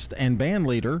clarinetist and band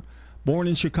leader, born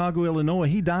in Chicago, Illinois.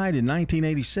 He died in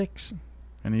 1986.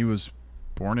 And he was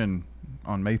born in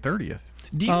on May 30th.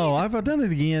 I've done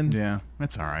it again. Yeah,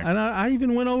 that's all right. And I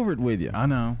even went over it with you. I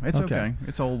know. It's okay.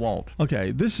 It's old Walt.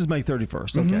 Okay, this is May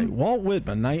 31st. Okay, Walt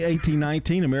Whitman,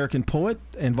 1819, American poet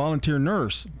and volunteer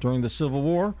nurse during the Civil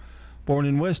War, born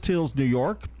in West Hills, New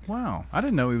York. Wow, I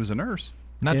didn't know he was a nurse.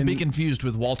 Not to be confused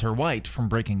with Walter White from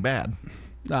Breaking Bad.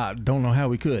 I don't know how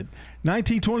we could.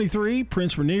 1923,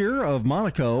 Prince Rainier of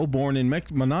Monaco, born in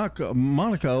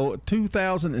Monaco,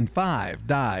 2005,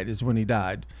 died is when he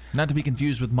died. Not to be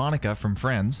confused with Monica from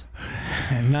Friends.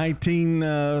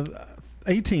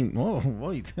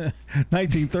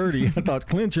 1930. I thought,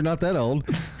 Clint, you're not that old.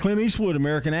 Clint Eastwood,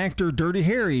 American actor, Dirty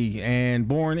Harry, and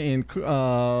born in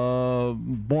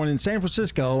San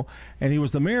Francisco, and he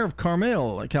was the mayor of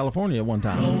Carmel, California, at one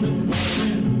time.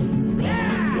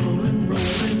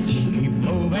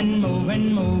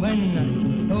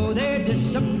 Moving, though they're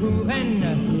disapproving.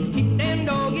 Keep them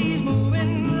doggies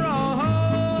moving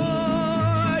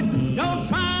right. Don't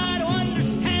try to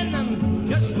understand them,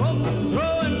 just rope,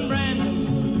 throw, and brand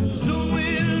them. Soon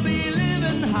we'll be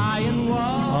living high and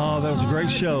wide. Oh, that was a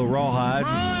great show, Rawhide.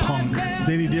 Punk.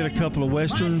 Then he did a couple of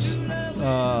westerns,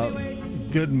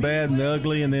 Good and Bad and the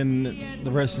Ugly, and then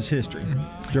the rest is history.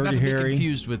 Dirty Not to Harry. be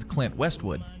confused with Clint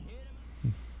Westwood.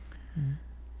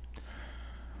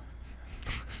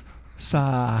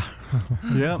 Sigh.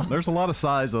 Yeah, there's a lot of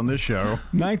sighs on this show.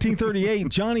 1938,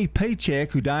 Johnny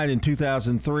Paycheck, who died in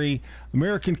 2003,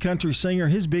 American country singer.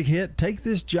 His big hit, Take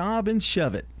This Job and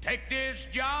Shove It. Take this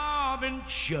job and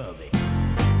shove it.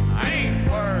 I ain't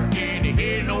working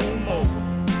here no more.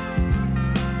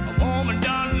 A woman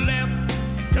done left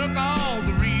and took all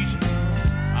the reason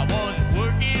I was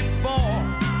working for.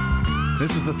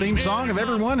 This is the theme song of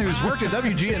everyone who's worked at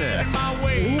WGNS.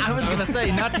 I was going to say,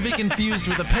 not to be confused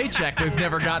with the paycheck we've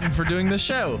never gotten for doing the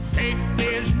show. Take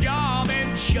this job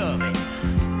and shove it.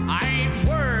 I ain't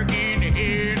working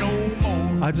here no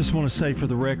more. I just want to say for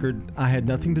the record, I had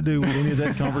nothing to do with any of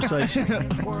that conversation.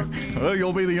 Well,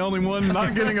 you'll be the only one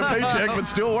not getting a paycheck but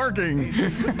still working.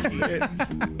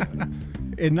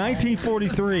 In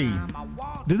 1943,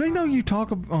 do they know you talk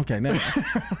about... Okay, now,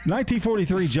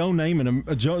 1943, Joe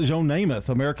Namath,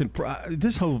 American...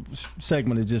 this whole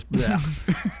segment is just...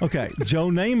 Okay, Joe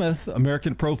Namath,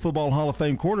 American Pro Football Hall of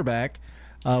Fame quarterback,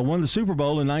 won the Super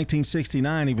Bowl in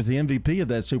 1969. He was the MVP of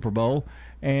that Super Bowl,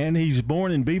 and he's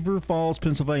born in Beaver Falls,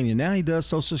 Pennsylvania. Now he does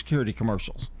Social Security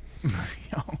commercials.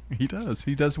 He does.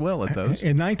 He does well at those.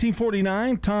 In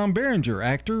 1949, Tom Berenger,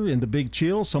 actor in The Big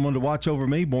Chill, Someone to Watch Over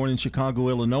Me, born in Chicago,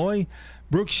 Illinois.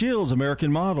 Brooke Shields,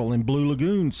 American model in Blue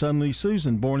Lagoon. Suddenly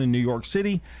Susan, born in New York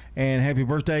City. And happy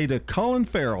birthday to Colin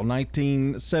Farrell,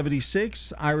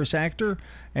 1976, Irish actor,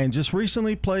 and just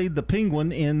recently played the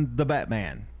Penguin in The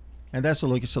Batman. And that's a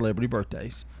look at celebrity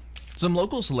birthdays. Some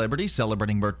local celebrities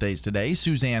celebrating birthdays today: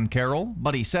 Suzanne Carroll,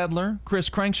 Buddy Sadler, Chris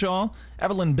Crankshaw,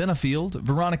 Evelyn Benefield,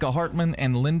 Veronica Hartman,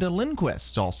 and Linda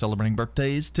Lindquist, all celebrating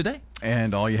birthdays today.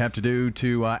 And all you have to do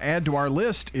to add to our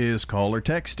list is call or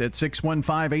text at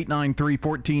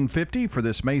 615-893-1450 for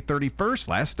this May 31st,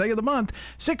 last day of the month,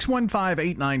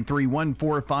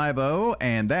 615-893-1450,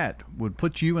 and that would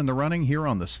put you in the running here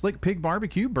on the Slick Pig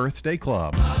Barbecue Birthday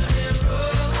Club.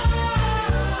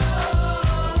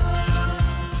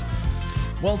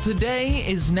 Well, today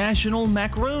is National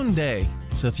Macaroon Day.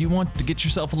 So if you want to get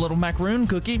yourself a little macaroon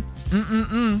cookie,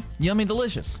 yummy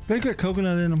delicious. They got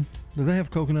coconut in them. Do they have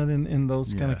coconut in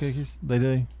those kind of cookies? They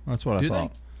do? That's what I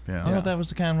thought. Yeah. I thought that was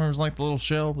the kind where it was like the little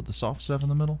shell with the soft stuff in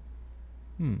the middle.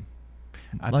 I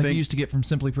like think you used to get from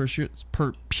Simply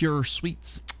Pure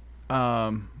Sweets.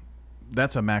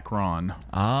 That's a macaron.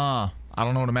 Ah, I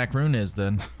don't know what a macaroon is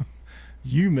then.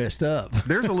 You messed up.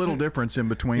 There's a little difference in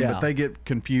between, but they get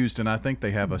confused, and I think they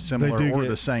have a similar or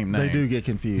the same name. They do get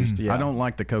confused, yeah. I don't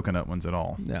like the coconut ones at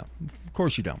all. Yeah, of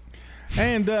course you don't.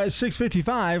 And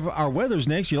 6:55, our weather's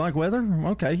next. You like weather?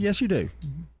 Okay, yes you do.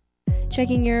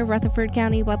 Checking your Rutherford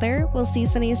County weather, we'll see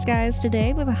sunny skies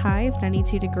today with a high of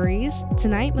 92 degrees.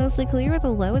 Tonight, mostly clear with a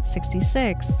low at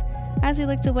 66. As we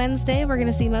look to Wednesday, we're going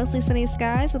to see mostly sunny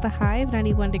skies with a high of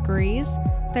 91 degrees.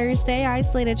 Thursday,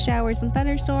 isolated showers and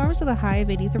thunderstorms with a high of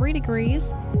 83 degrees.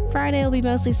 Friday will be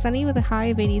mostly sunny with a high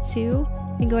of 82.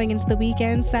 And going into the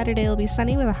weekend, Saturday will be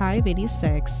sunny with a high of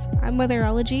 86. I'm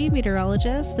weatherology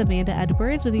meteorologist Amanda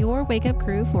Edwards with your Wake Up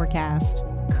Crew forecast.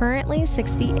 Currently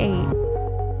 68.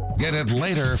 Get it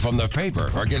later from the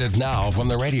paper or get it now from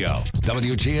the radio.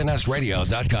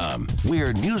 WGNSradio.com.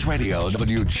 We're News Radio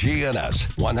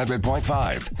WGNS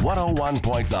 100.5,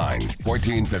 101.9,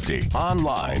 1450.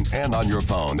 Online and on your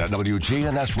phone at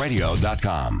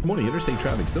WGNSradio.com. Good morning. Interstate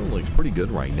traffic still looks pretty good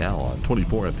right now on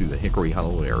 24 up through the Hickory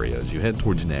Hollow area as you head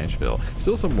towards Nashville.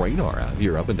 Still some radar out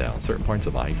here up and down certain parts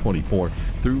of I-24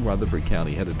 through Rutherford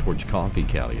County headed towards Coffee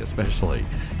County, especially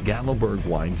Gatlinburg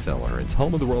Wine Cellar. It's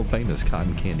home of the world famous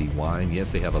cotton candy wine.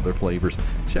 Yes, they have other flavors.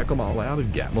 Check them all out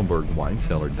at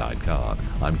GatlinburgWineCellar.com.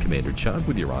 I'm Commander Chuck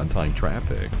with your on-time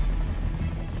traffic.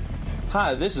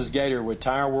 Hi, this is Gator with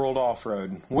Tire World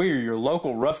Off-Road. We're your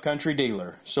local rough country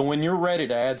dealer. So when you're ready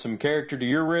to add some character to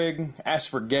your rig, ask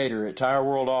for Gator at Tire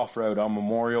World Off-Road on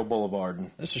Memorial Boulevard.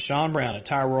 This is Sean Brown at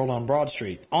Tire World on Broad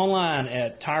Street. Online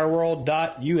at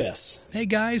tireworld.us. Hey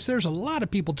guys, there's a lot of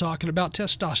people talking about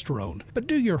testosterone, but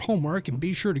do your homework and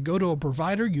be sure to go to a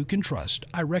provider you can trust.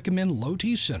 I recommend Low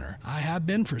T Center. I have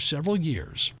been for several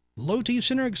years. Low T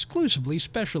Center exclusively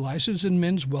specializes in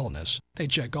men's wellness. They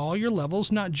check all your levels,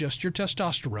 not just your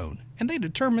testosterone, and they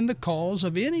determine the cause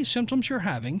of any symptoms you're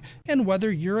having and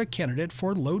whether you're a candidate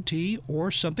for low T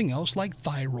or something else like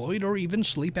thyroid or even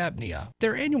sleep apnea.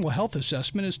 Their annual health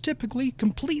assessment is typically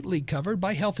completely covered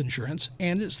by health insurance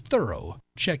and is thorough,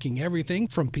 checking everything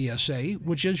from PSA,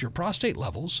 which is your prostate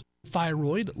levels,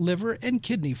 thyroid, liver and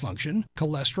kidney function,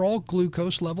 cholesterol,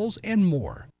 glucose levels, and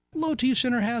more. Low T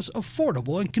Center has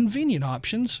affordable and convenient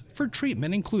options for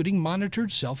treatment, including monitored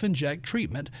self-inject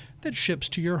treatment that ships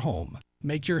to your home.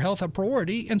 Make your health a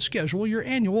priority and schedule your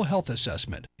annual health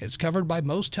assessment. It's covered by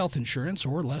most health insurance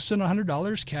or less than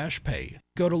 $100 cash pay.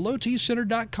 Go to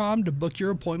lowtcenter.com to book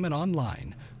your appointment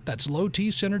online. That's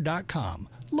lowtcenter.com.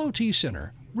 Low T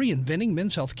Center, reinventing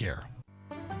men's healthcare.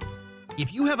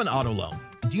 If you have an auto loan,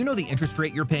 do you know the interest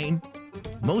rate you're paying?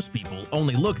 Most people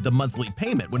only look at the monthly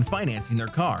payment when financing their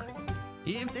car.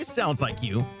 If this sounds like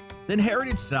you, then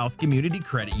Heritage South Community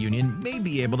Credit Union may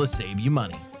be able to save you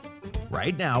money.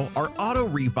 Right now, our auto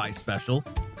refi special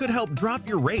could help drop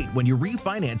your rate when you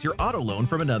refinance your auto loan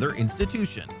from another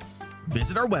institution.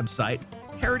 Visit our website,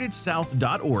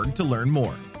 heritagesouth.org, to learn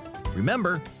more.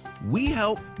 Remember, we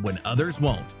help when others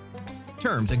won't.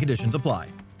 Terms and conditions apply.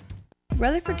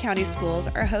 Rutherford County Schools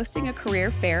are hosting a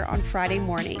career fair on Friday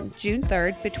morning, June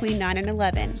 3rd, between 9 and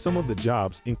 11. Some of the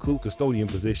jobs include custodian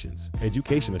positions,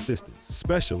 education assistants,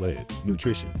 special ed,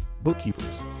 nutrition,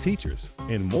 bookkeepers, teachers,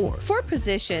 and more. For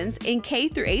positions in K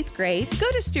through 8th grade,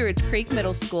 go to Stewart's Creek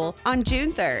Middle School on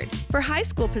June 3rd. For high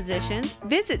school positions,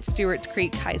 visit Stewart's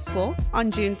Creek High School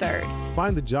on June 3rd.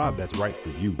 Find the job that's right for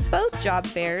you. Both job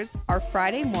fairs are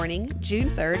Friday morning, June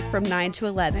 3rd from 9 to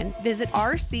 11. Visit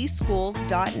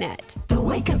rcschools.net. The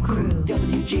Wake Up Crew,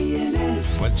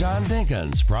 WGNS. With John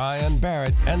Dinkins, Brian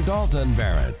Barrett, and Dalton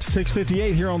Barrett.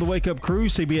 6:58 here on the Wake Up Crew.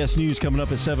 CBS News coming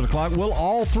up at 7 o'clock. We'll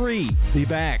all three be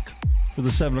back for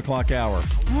the 7 o'clock hour.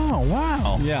 Oh,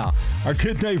 wow. Yeah. Our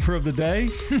good neighbor of the day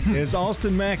is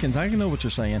Austin Mackins. I can know what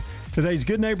you're saying. Today's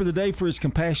good neighbor of the day for his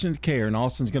compassionate care. And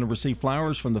Austin's going to receive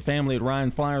flowers from the family at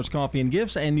Ryan Flowers Coffee and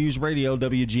Gifts and News Radio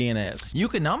WGNS. You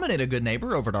can nominate a good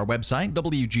neighbor over at our website,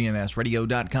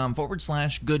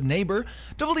 WGNSradio.com/good neighbor.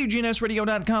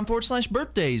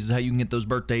 WGNSradio.com/birthdays is how you can get those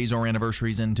birthdays or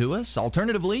anniversaries into us.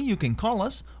 Alternatively, you can call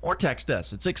us or text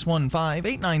us at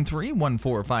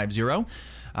 615-893-1450.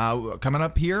 Coming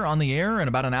up here on the air in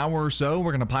about an hour or so,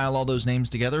 we're going to pile all those names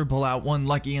together, pull out one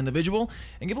lucky individual,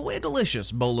 and give away a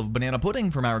delicious bowl of banana pudding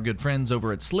from our good friends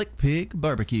over at Slick Pig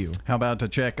Barbecue. How about to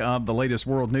check the latest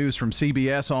world news from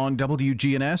CBS on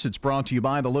WGNS? It's brought to you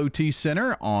by the Low T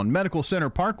Center on Medical Center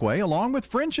Parkway, along with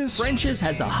French's. French's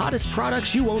has the hottest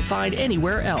products you won't find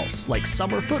anywhere else, like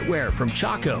summer footwear from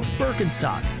Chaco,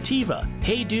 Birkenstock, Teva,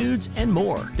 Hey Dudes, and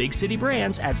more. Big city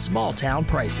brands at small town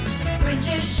prices.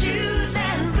 French's shoes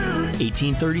and boots.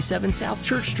 1837 South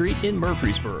Church Street in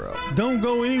Murfreesboro. Don't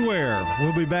go anywhere.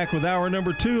 We'll be back with hour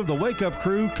number 2 of the Wake Up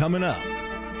Crew coming up.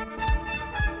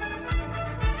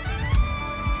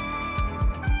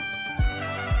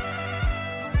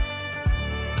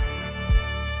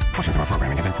 Portions of our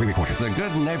programming have been pre-recorded. The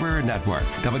Good Neighbor Network,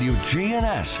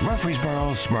 WGNS,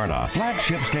 Murfreesboro, Smyrna,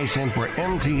 flagship station for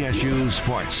MTSU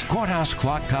Sports. Courthouse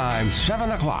clock time,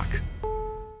 7 o'clock.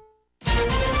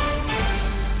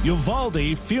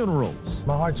 Uvalde Funerals.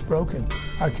 My heart's broken.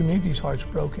 Our community's heart's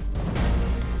broken.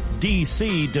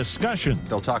 DC Discussion.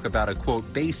 They'll talk about a,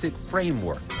 quote, basic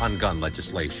framework on gun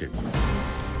legislation.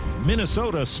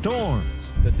 Minnesota Storms.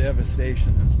 The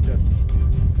devastation is just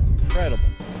incredible.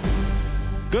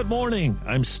 Good morning.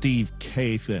 I'm Steve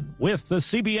Kathan with the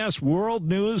CBS World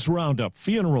News Roundup.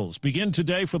 Funerals begin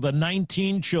today for the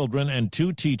 19 children and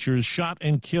 2 teachers shot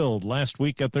and killed last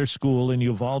week at their school in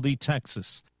Uvalde,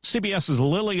 Texas. CBS's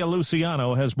Lilia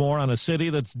Luciano has more on a city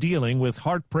that's dealing with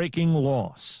heartbreaking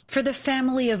loss. For the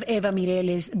family of Eva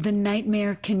Mireles, the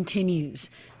nightmare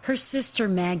continues. Her sister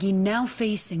Maggie now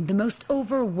facing the most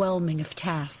overwhelming of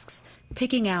tasks,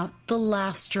 picking out the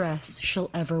last dress she'll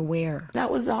ever wear.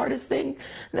 That was the hardest thing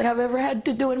that I've ever had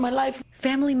to do in my life.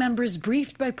 Family members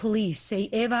briefed by police say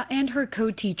Eva and her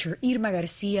co-teacher Irma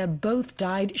Garcia both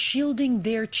died shielding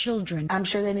their children. I'm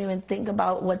sure they didn't even think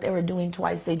about what they were doing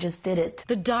twice. They just did it.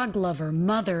 The dog lover,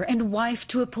 mother, and wife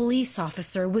to a police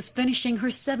officer was finishing her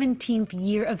 17th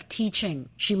year of teaching.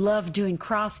 She loved doing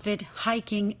CrossFit,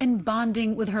 hiking, and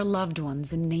bonding with her loved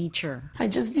ones in nature. I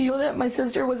just knew that my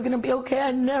sister was going to be okay.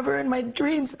 I never in my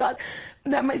dreams thought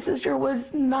that my sister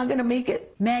was not going to make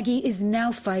it. Maggie is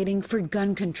now fighting for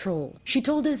gun control. She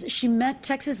told us she met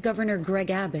Texas Governor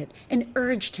Greg Abbott and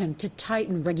urged him to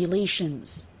tighten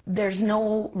regulations. There's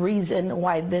no reason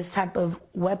why this type of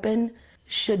weapon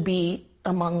should be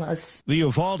among us. The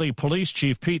Uvalde Police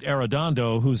Chief Pete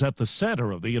Arredondo, who's at the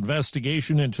center of the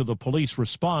investigation into the police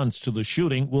response to the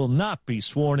shooting, will not be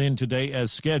sworn in today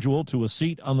as scheduled to a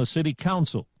seat on the city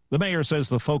council. The mayor says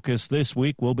the focus this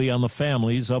week will be on the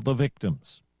families of the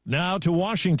victims. Now to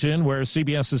Washington, where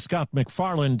CBS's Scott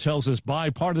McFarland tells us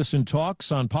bipartisan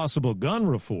talks on possible gun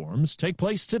reforms take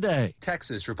place today.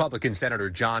 Texas Republican Senator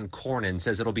John Cornyn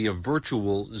says it'll be a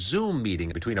virtual Zoom meeting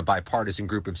between a bipartisan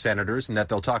group of senators and that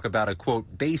they'll talk about a,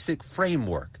 quote, basic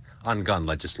framework on gun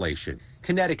legislation.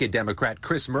 Connecticut Democrat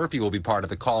Chris Murphy will be part of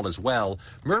the call as well.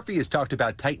 Murphy has talked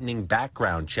about tightening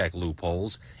background check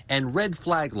loopholes and red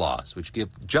flag laws, which give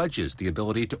judges the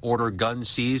ability to order guns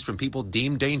seized from people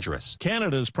deemed dangerous.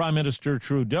 Canada's Prime Minister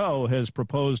Trudeau has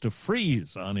proposed a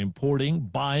freeze on importing,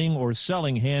 buying, or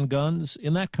selling handguns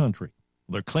in that country.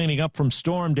 They're cleaning up from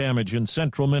storm damage in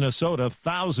central Minnesota.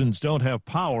 Thousands don't have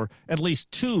power. At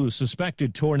least 2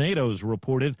 suspected tornadoes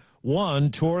reported. One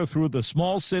tore through the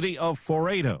small city of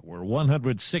Florida, where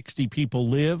 160 people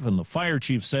live, and the fire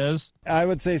chief says, I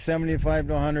would say 75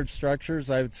 to 100 structures.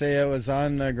 I would say it was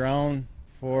on the ground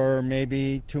for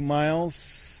maybe 2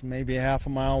 miles, maybe half a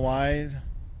mile wide.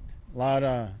 A lot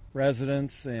of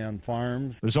residents and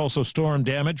farms. There's also storm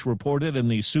damage reported in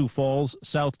the Sioux Falls,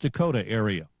 South Dakota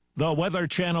area. The Weather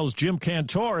Channel's Jim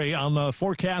Cantori on the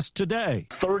forecast today.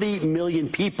 30 million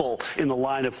people in the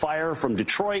line of fire from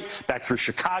Detroit back through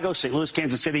Chicago, St. Louis,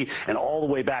 Kansas City, and all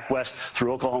the way back west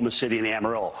through Oklahoma City and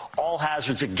Amarillo. All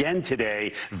hazards again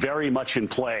today very much in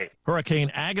play.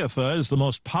 Hurricane Agatha is the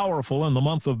most powerful in the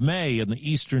month of May in the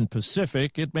eastern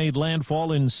Pacific. It made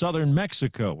landfall in southern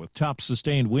Mexico with top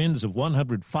sustained winds of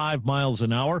 105 miles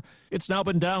an hour. It's now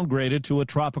been downgraded to a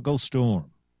tropical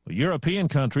storm. European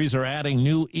countries are adding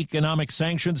new economic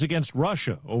sanctions against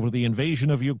Russia over the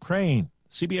invasion of Ukraine.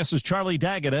 CBS's Charlie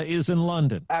D'Agata is in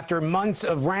London. After months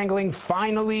of wrangling,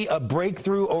 finally a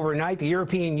breakthrough overnight. The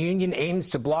European Union aims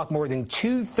to block more than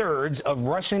 2/3 of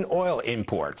Russian oil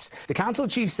imports. The Council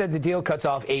of Chiefs said the deal cuts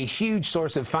off a huge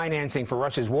source of financing for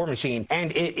Russia's war machine,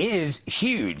 and it is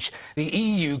huge. The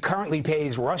EU currently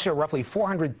pays Russia roughly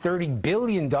 $430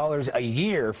 billion a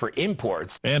year for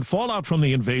imports. And fallout from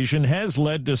the invasion has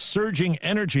led to surging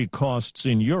energy costs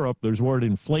in Europe. There's word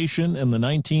inflation in the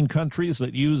 19 countries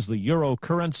that use the euro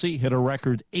currency hit a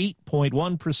record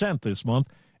 8.1% this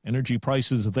month. Energy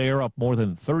prices there up more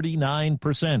than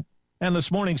 39%. And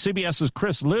this morning, CBS's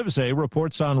Chris Livesay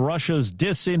reports on Russia's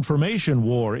disinformation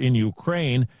war in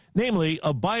Ukraine, namely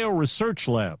a bioresearch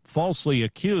lab falsely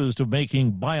accused of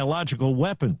making biological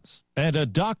weapons. And a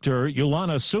doctor,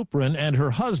 Yulana Suprin, and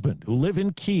her husband, who live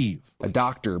in Kyiv. A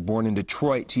doctor born in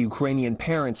Detroit to Ukrainian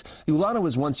parents, Yulana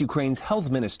was once Ukraine's health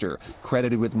minister,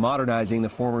 credited with modernizing the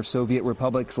former Soviet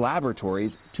republic's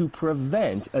laboratories to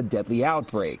prevent a deadly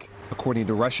outbreak. According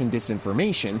to Russian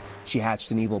disinformation, she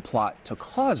hatched an evil plot to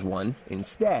cause one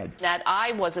instead. That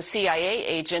I was a CIA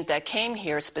agent that came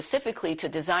here specifically to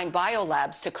design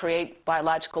biolabs to create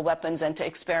biological weapons and to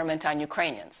experiment on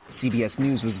Ukrainians. CBS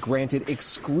News was granted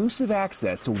exclusive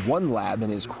access to one lab in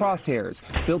his crosshairs,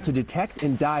 built to detect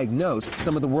and diagnose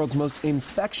some of the world's most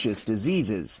infectious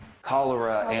diseases.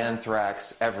 Cholera,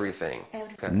 anthrax, everything.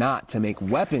 Not to make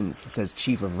weapons, says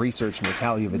Chief of Research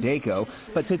Natalia Vadeko,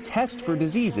 but to test for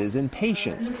diseases in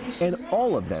patients. And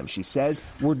all of them, she says,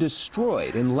 were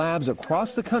destroyed in labs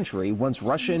across the country once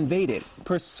Russia invaded,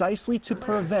 precisely to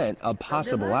prevent a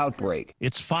possible outbreak.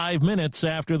 It's 5 minutes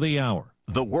after the hour.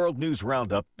 The World News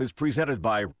Roundup is presented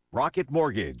by Rocket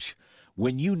Mortgage.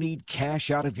 When you need cash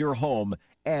out of your home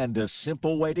and a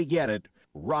simple way to get it,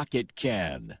 Rocket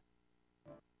can.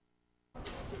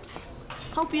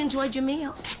 Hope you enjoyed your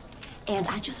meal. And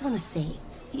I just want to say,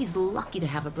 he's lucky to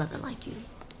have a brother like you.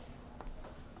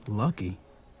 Lucky?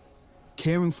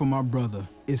 Caring for my brother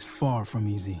is far from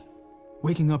easy.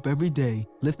 Waking up every day,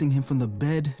 lifting him from the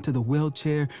bed to the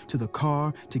wheelchair to the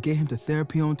car to get him to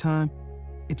therapy on time,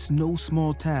 it's no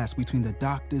small task between the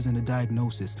doctors and the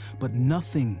diagnosis, but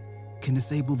nothing can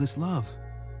disable this love.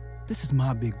 This is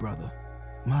my big brother,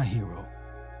 my hero.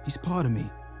 He's part of me,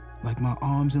 like my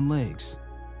arms and legs.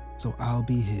 So I'll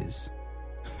be his.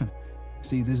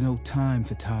 See, there's no time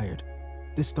for tired.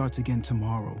 This starts again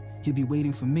tomorrow. He'll be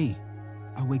waiting for me.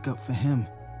 I wake up for him.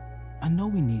 I know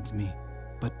he needs me,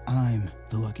 but I'm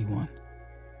the lucky one.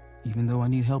 Even though I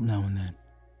need help now and then.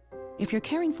 If you're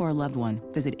caring for a loved one,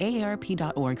 visit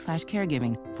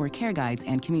aarp.org/caregiving for care guides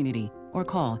and community, or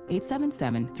call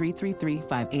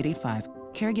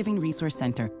 877-333-5885. Caregiving Resource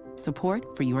Center.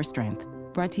 Support for your strength.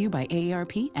 Brought to you by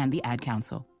AARP and the Ad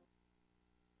Council.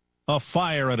 A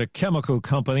fire at a chemical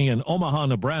company in Omaha,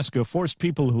 Nebraska forced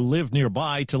people who lived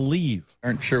nearby to leave.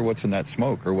 Aren't sure what's in that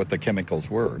smoke or what the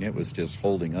chemicals were. It was just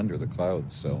holding under the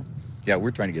clouds, so yeah,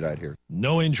 we're trying to get out of here.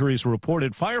 No injuries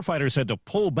reported. Firefighters had to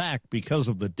pull back because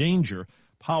of the danger.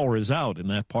 Power is out in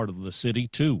that part of the city,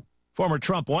 too. Former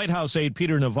Trump White House aide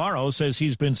Peter Navarro says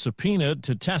he's been subpoenaed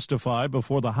to testify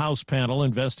before the House panel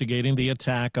investigating the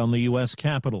attack on the U.S.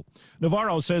 Capitol.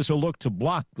 Navarro says he'll look to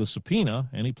block the subpoena,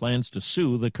 and he plans to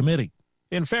sue the committee.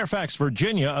 In Fairfax,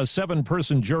 Virginia, a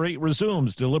 7-person jury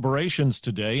resumes deliberations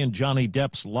today in Johnny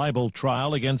Depp's libel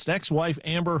trial against ex-wife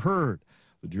Amber Heard.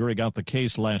 The jury got the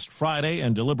case last Friday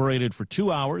and deliberated for 2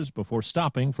 hours before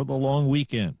stopping for the long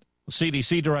weekend.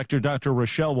 CDC Director Dr.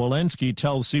 Rochelle Walensky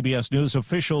tells CBS News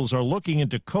officials are looking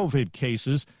into COVID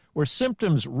cases where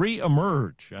symptoms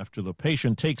re-emerge after the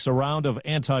patient takes a round of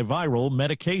antiviral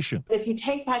medication. If you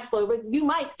take Paxlovid, you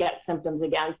might get symptoms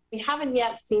again. We haven't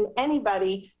yet seen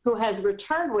anybody who has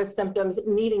returned with symptoms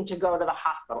needing to go to the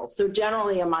hospital, so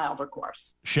generally a milder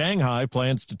course. Shanghai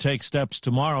plans to take steps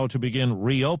tomorrow to begin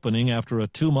reopening after a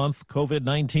 2-month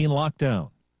COVID-19 lockdown.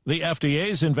 The FDA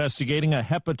is investigating a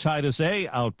hepatitis A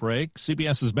outbreak.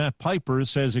 CBS's Matt Piper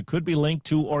says it could be linked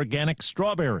to organic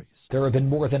strawberries. There have been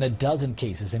more than a dozen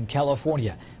cases in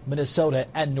California, Minnesota,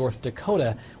 and North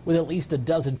Dakota, with at least a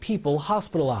dozen people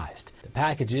hospitalized. The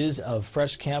packages of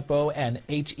Fresh Campo and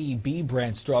HEB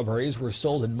brand strawberries were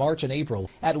sold in March and April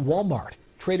at Walmart,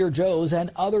 Trader Joe's, and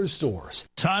other stores.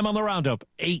 Time on the roundup,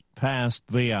 8 past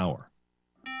the hour.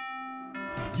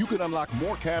 You can unlock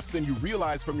more cash than you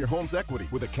realize from your home's equity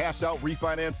with a cash-out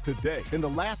refinance today. In the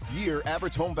last year,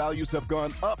 average home values have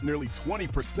gone up nearly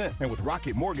 20%. And with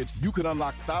Rocket Mortgage, you can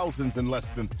unlock thousands in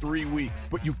less than 3 weeks.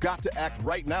 But you've got to act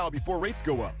right now before rates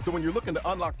go up. So when you're looking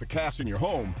to unlock the cash in your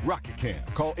home, Rocket can.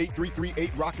 Call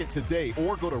 833-8ROCKET today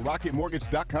or go to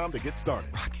rocketmortgage.com to get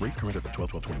started. Rocket. Rates current as of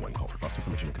 12/12/21. Call for cost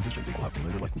information and conditions. Equal housing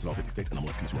lender license in all 50 states.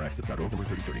 NMLSConsumerAccess.org. Number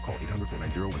 3030. Call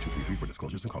 800-490-1233 for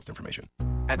disclosures and cost information.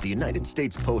 At the United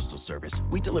States Postal Service,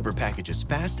 we deliver packages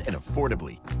fast and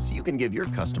affordably so you can give your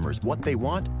customers what they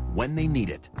want when they need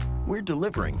it. We're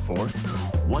delivering for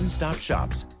one-stop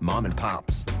shops, mom and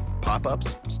pops,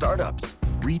 pop-ups, startups,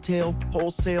 retail,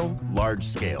 wholesale, large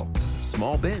scale,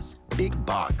 small biz, big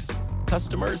box,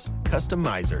 customers,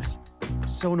 customizers.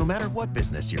 So no matter what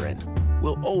business you're in,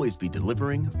 we'll always be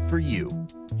delivering for you.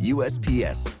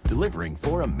 USPS, delivering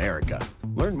for America.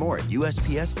 Learn more at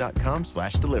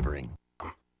USPS.com/delivering.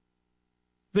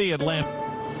 The Atlanta.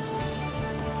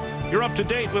 You're up to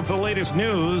date with the latest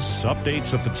news,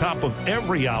 updates at the top of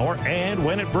every hour and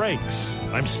when it breaks.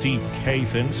 I'm Steve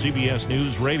Kathan, CBS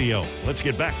News Radio. Let's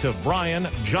get back to Brian,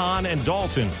 John, and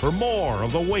Dalton for more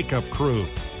of the Wake Up Crew.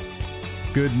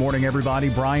 Good morning, everybody.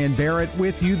 Brian Barrett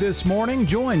with you this morning,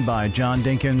 joined by John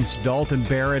Dinkins, Dalton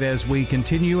Barrett, as we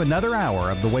continue another hour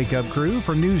of the Wake Up Crew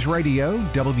from News Radio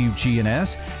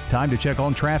WGNS. Time to check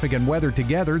on traffic and weather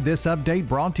together. This update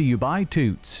brought to you by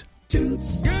Toots.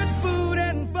 Toots, good food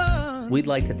and fun. We'd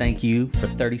like to thank you for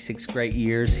 36 great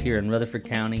years here in Rutherford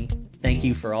County. Thank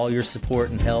you for all your support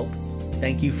and help.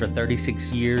 Thank you for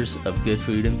 36 years of good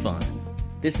food and fun.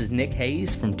 This is Nick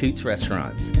Hayes from Toots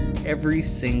Restaurants. Every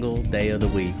single day of the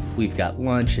week, we've got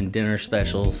lunch and dinner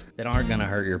specials that aren't going to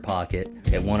hurt your pocket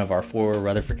at one of our 4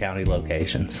 Rutherford County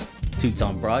locations. Toots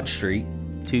on Broad Street,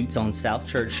 Toots on South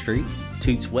Church Street,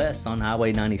 Toots West on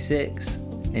Highway 96,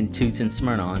 and Toots in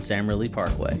Smyrna on Sam Ridley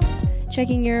Parkway.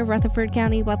 Checking your Rutherford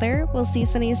County weather, we'll see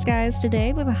sunny skies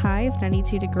today with a high of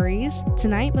 92 degrees.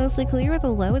 Tonight, mostly clear with a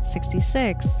low at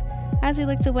 66. As we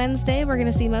look to Wednesday, we're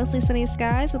going to see mostly sunny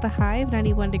skies with a high of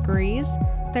 91 degrees.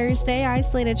 Thursday,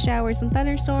 isolated showers and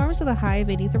thunderstorms with a high of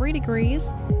 83 degrees.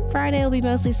 Friday will be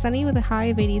mostly sunny with a high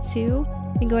of 82.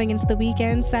 And going into the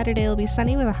weekend, Saturday will be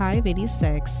sunny with a high of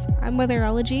 86. I'm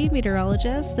weatherology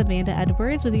meteorologist Amanda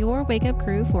Edwards with your Wake Up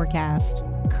Crew forecast.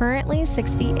 Currently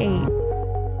 68.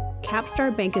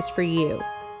 Capstar Bank is for you.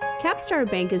 Capstar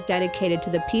Bank is dedicated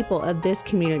to the people of this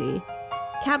community.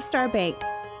 Capstar Bank,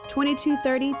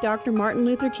 2230 Dr. Martin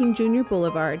Luther King Jr.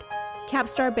 Boulevard,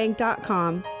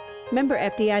 capstarbank.com. Member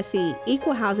FDIC,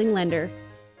 Equal Housing Lender.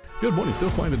 Good morning. Still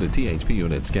quite a bit of THP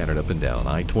units scattered up and down.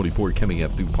 I-24 coming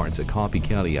up through parts of Coffee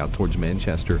County out towards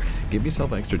Manchester. Give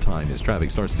yourself extra time as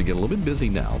traffic starts to get a little bit busy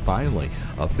now. Finally,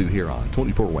 up through Huron.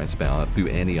 24 westbound up through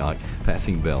Antioch,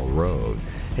 passing Bell Road.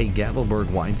 Hey, Gatlinburg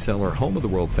Wine Cellar, home of the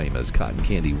world famous cotton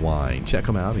candy wine. Check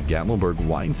them out at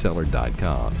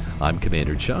GatlinburgWineCellar.com. I'm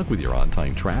Commander Chuck with your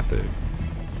on-time traffic.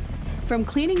 From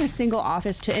cleaning a single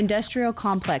office to industrial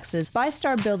complexes,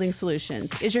 ByStar Building Solutions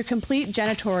is your complete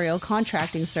janitorial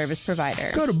contracting service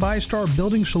provider. Go to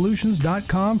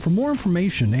ByStarBuildingSolutions.com for more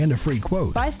information and a free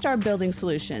quote. ByStar Building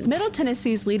Solutions, Middle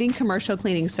Tennessee's leading commercial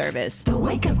cleaning service. The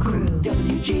Wake Up Crew,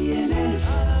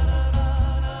 WGNS.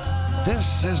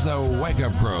 This is the Wake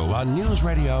Up Crew on News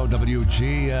Radio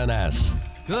WGNS.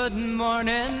 Good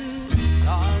morning,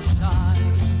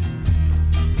 starshine.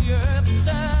 The earth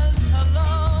says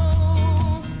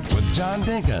hello. With John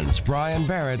Dinkins, Brian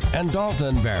Barrett, and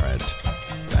Dalton Barrett.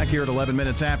 Back here at 11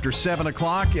 minutes after 7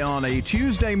 o'clock on a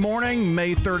Tuesday morning,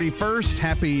 May 31st.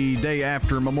 Happy day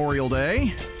after Memorial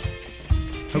Day.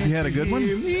 Hope you had a good one.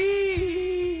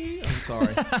 I'm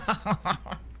sorry.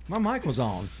 My mic was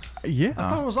on. Yeah. I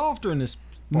thought it was off during this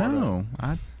part. No,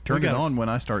 I turn it on when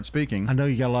I start speaking. I know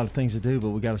you got a lot of things to do, but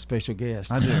we got a special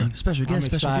guest. I do. Special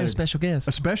guest. A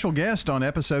special guest on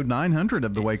episode 900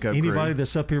 of the Wake Up Crew. Anybody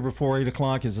that's up here before 8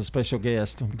 o'clock is a special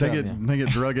guest. They get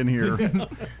drug in here,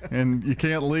 and you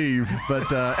can't leave.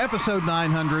 But episode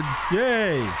 900.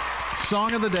 Yay!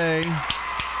 Song of the day.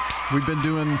 We've been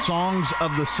doing songs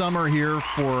of the summer here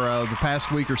for the past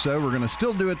week or so. We're going to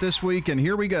still do it this week, and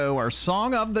here we go. Our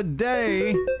song of the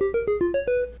day.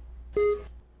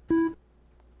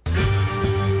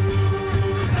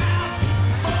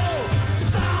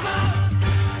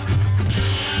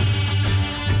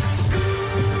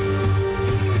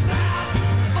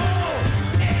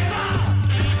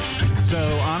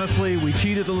 So honestly, we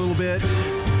cheated a little bit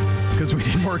because we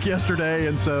didn't work yesterday,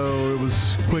 and so it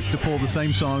was quick to pull the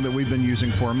same song that we've been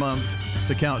using for a month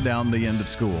to count down the end of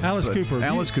school. Alice Cooper.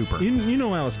 Alice Cooper. You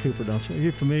know Alice Cooper, don't you? Are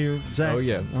you familiar, Zach? Oh,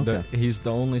 yeah. Okay. He's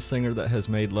the only singer that has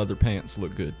made leather pants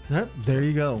look good. There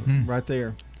you go. Right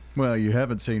there. Well, you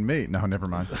haven't seen me. No, never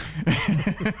mind.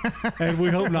 And we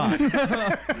hope not.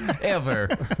 Ever.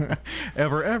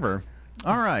 Ever.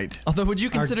 All right. Although, would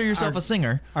you consider yourself a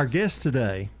singer? Our guest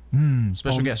today.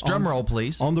 Special guest. Drum roll,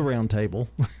 please. On the round table.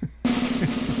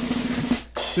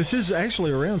 This is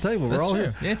actually a round table. We're all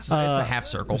here. It's a half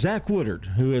circle. Zach Woodard,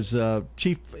 who is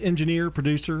chief engineer,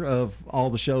 producer of all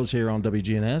the shows here on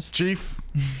WGNS. Chief.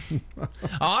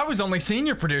 I was only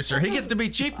senior producer. He gets to be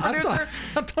chief producer?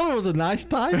 I thought it was a nice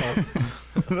title.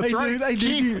 That's right.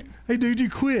 Dude, hey, dude, you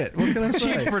quit. What can I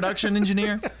say? Chief production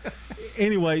engineer.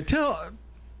 Anyway, tell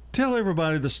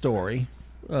everybody the story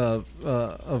of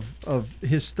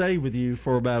his stay with you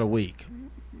for about a week.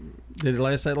 Did it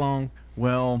last that long?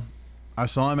 Well, I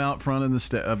saw him out front of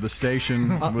the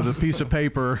station with a piece of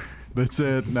paper that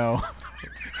said no.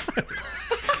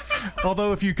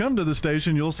 Although if you come to the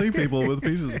station, you'll see people with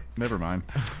pieces. Never mind.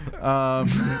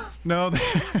 No,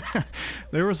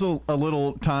 there was a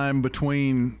little time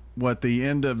between the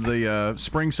end of the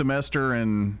spring semester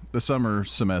and the summer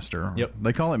semester. Yep.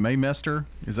 They call it Maymester.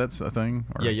 Is that a thing?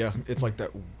 Or? Yeah. It's like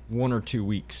that 1 or 2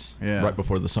 weeks right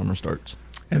before the summer starts.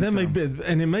 And that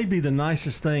it may be the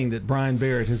nicest thing that Brian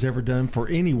Barrett has ever done for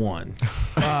anyone.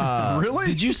 Really?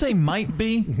 Did you say might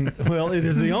be? Well, it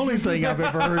is the only thing I've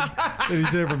ever heard that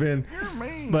he's ever been.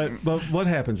 But what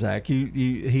happened, Zach?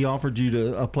 He offered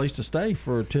you a place to stay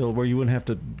till where you wouldn't have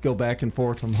to go back and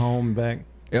forth from home and back.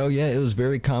 Oh yeah, it was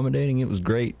very accommodating. It was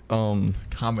great.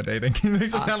 Accommodating. It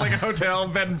makes it sound like a hotel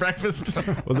bed and breakfast.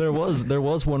 Well, there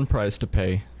was one price to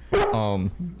pay.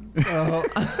 Almost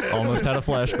had a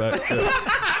flashback.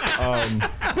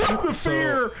 The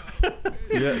fear.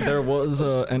 Yeah, there was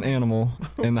an animal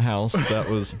in the house that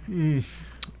was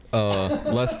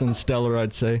less than stellar,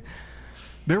 I'd say.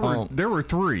 There were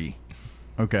 3.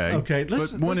 Okay. Okay.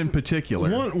 But one in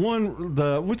particular.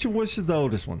 Which is the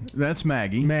oldest one? That's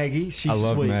Maggie. Maggie. She's I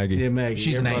love sweet. Maggie. Yeah, Maggie.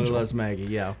 She's an Everybody angel. loves Maggie.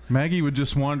 Yeah. Maggie would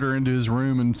just wander into his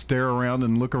room and stare around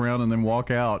and look around and then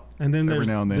walk out. And then every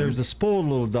now and then. there's the spoiled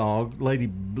little dog,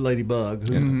 Ladybug,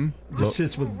 who just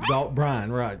sits with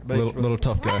Brian, right? Basically. Little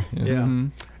tough guy. Yeah.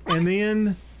 And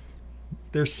then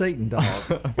there's Satan dog.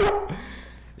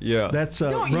 Yeah. That's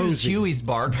Don't use Rosie. Huey's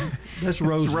bark. That's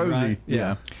Rosie. It's Rosie. Right?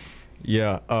 Yeah.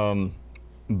 Yeah.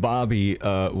 Bobby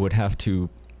would have to,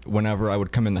 whenever I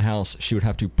would come in the house, she would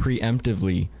have to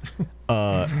preemptively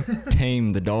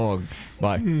tame the dog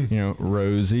by,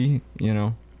 Rosie,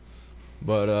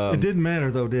 But it didn't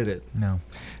matter though, did it?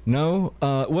 No.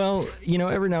 Well,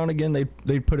 every now and again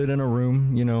they'd put it in a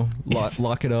room,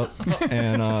 lock it up,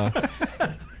 and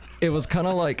it was kind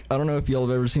of like, I don't know if y'all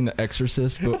have ever seen The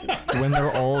Exorcist, but when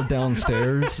they're all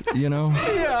downstairs,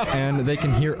 and they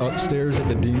can hear upstairs at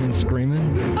the demons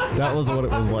screaming, that was what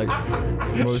it was like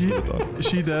most of the time.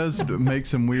 She does make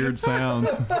some weird sounds.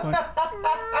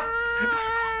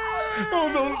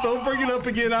 Oh, don't bring it up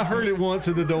again. I heard it once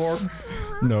at the door.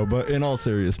 No, but in all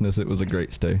seriousness, it was a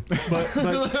great stay. But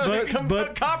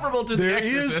comparable to The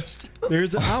Exorcist.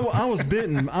 I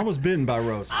was bitten by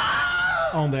Rosie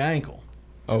on the ankle.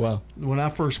 Oh wow! When I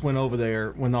first went over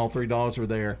there, when all 3 dogs were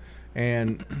there,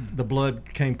 and the blood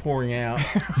came pouring out,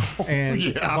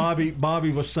 and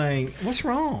Bobby was saying, "What's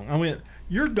wrong?" I went,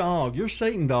 "Your dog, your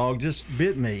Satan dog, just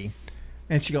bit me,"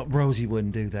 and she go, "Rosie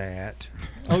wouldn't do that."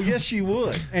 Oh yes, she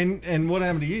would. And what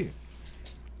happened to you?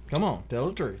 Come on, tell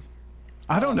the truth.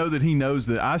 I don't know that he knows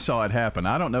that I saw it happen.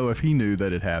 I don't know if he knew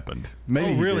that it happened.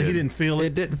 Maybe really? He didn't feel it?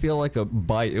 It didn't feel like a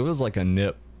bite. It was like a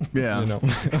nip. Yeah.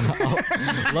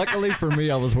 Luckily for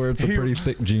me, I was wearing some pretty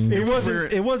thick jeans.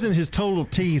 It wasn't his total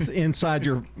teeth inside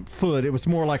your foot. It was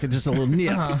more like just a little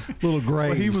nip, little graze.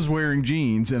 Well, he was wearing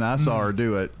jeans, and I saw her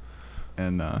do it.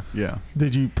 And yeah.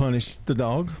 Did you punish the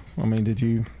dog? I mean, did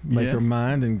you make her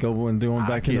mind and go and do him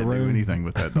back in the room? I can't do anything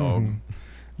with that dog.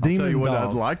 I'll tell you what dog.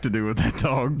 I'd like to do with that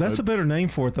dog. That's a better name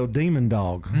for it, though. Demon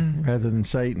dog, rather than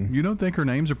Satan. You don't think her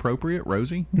name's appropriate,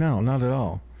 Rosie? No, not at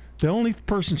all. The only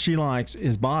person she likes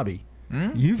is Bobby.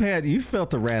 You've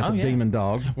felt the wrath of Demon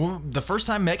Dog. Well, the first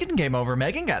time Megan came over,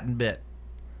 Megan got bit.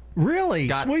 Really?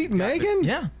 Sweet Megan? Bit.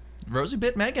 Yeah. Rosie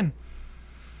bit Megan.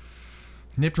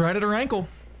 Nipped right at her ankle.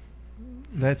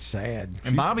 That's sad.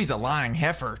 And Bobby's a lying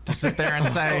heifer to sit there and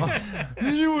say,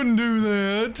 "You wouldn't do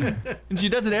that." And she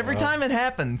does it every time it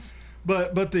happens.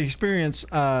 But the experience,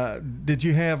 did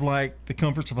you have like the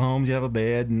comforts of home? Did you have a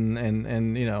bed and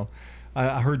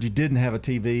I heard you didn't have a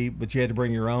TV, but you had to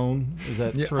bring your own. Is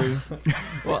that true?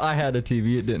 Well, I had a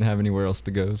TV. It didn't have anywhere else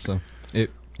to go, so it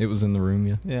was in the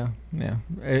room. Yeah. Yeah.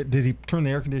 Did he turn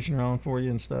the air conditioner on for you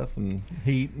and stuff, and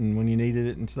heat, and when you needed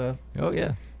it and stuff? Oh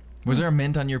yeah. Was there a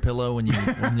mint on your pillow when you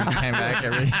came back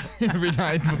every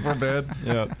night before bed?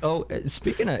 Yeah. Oh,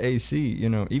 speaking of AC,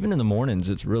 even in the mornings,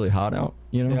 it's really hot out.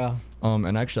 Yeah.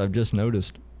 And actually, I've just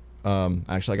noticed.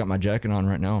 Actually, I got my jacket on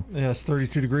right now. Yeah, it's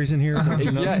 32 degrees in here.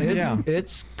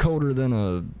 It's colder than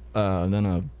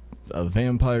a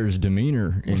vampire's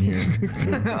demeanor in here.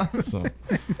 So.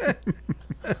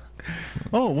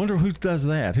 Oh, I wonder who does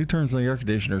that. Who turns the air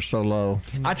conditioner so low?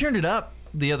 I turned it up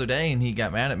the other day, and he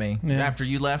got mad at me after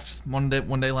you left one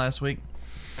day last week.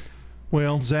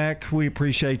 Well, Zach, we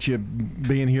appreciate you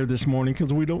being here this morning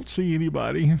because we don't see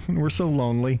anybody. We're so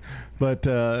lonely. But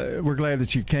we're glad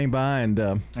that you came by.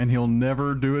 And he'll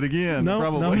never do it again,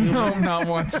 probably. No, not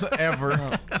once,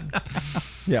 ever.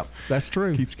 Yeah, that's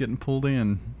true. Keeps getting pulled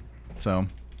in. So,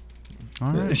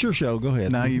 all right. It's your show. Go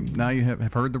ahead. Now you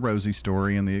have heard the Rosie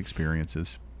story and the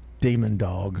experiences. Demon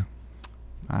dog.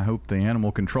 I hope the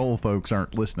animal control folks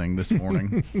aren't listening this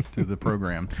morning to the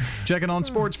program. Checking on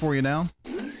sports for you now.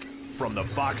 From the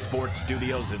Fox Sports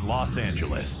Studios in Los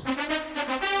Angeles,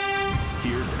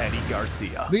 here's Eddie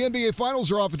Garcia. The NBA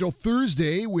Finals are off until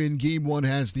Thursday when Game 1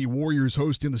 has the Warriors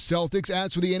hosting the Celtics.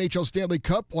 As for the NHL Stanley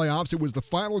Cup playoffs, it was the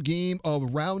final game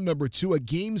of round number 2, a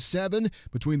Game 7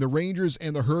 between the Rangers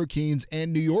and the Hurricanes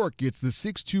and New York. It's the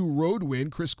 6-2 road win.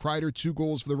 Chris Kreider, 2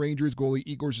 goals for the Rangers. Goalie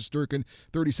Igor Shesterkin,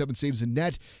 37 saves in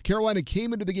net. Carolina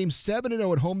came into the game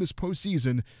 7-0 at home this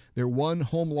postseason. Their one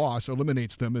home loss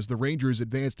eliminates them as the Rangers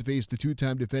advance to face the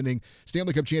 2-time defending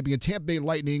Stanley Cup champion Tampa Bay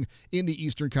Lightning in the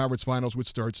Eastern Conference Finals. Nationals, which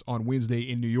starts on Wednesday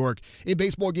in New York. In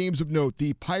baseball games of note,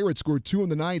 the Pirates scored 2 in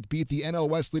the ninth, beat the NL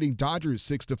West leading Dodgers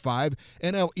 6-5.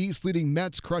 NL East leading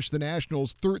Mets crushed the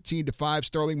Nationals 13-5.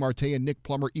 Starling Marte and Nick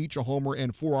Plummer each a homer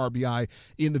and 4 RBI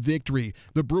in the victory.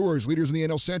 The Brewers, leaders in the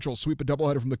NL Central, sweep a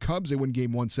doubleheader from the Cubs. They win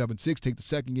game 1 7-6, take the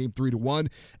second game 3-1.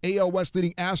 AL West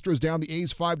leading Astros down the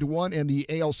A's 5-1, and the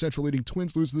AL Central leading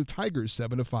Twins lose to the Tigers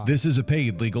 7-5. This is a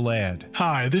paid legal ad.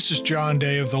 Hi, this is John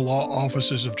Day of the Law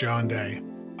Offices of John Day.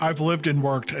 I've lived and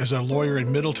worked as a lawyer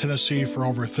in Middle Tennessee for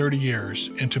over 30 years,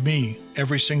 and to me,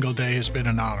 every single day has been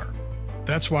an honor.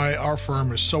 That's why our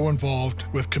firm is so involved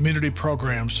with community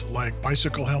programs like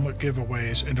bicycle helmet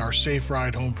giveaways and our Safe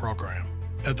Ride Home program.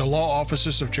 At the Law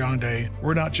Offices of John Day,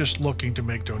 we're not just looking to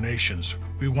make donations.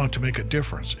 We want to make a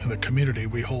difference in the community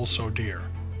we hold so dear.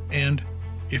 And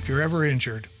if you're ever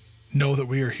injured, know that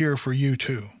we are here for you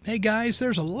too. Hey guys,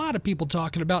 there's a lot of people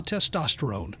talking about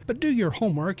testosterone, but do your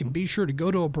homework and be sure to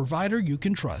go to a provider you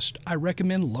can trust. I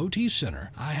recommend Low T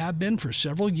Center. I have been for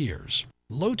several years.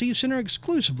 Low T Center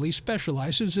exclusively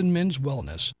specializes in men's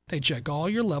wellness. They check all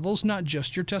your levels, not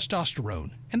just your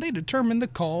testosterone, and they determine the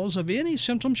cause of any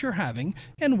symptoms you're having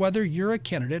and whether you're a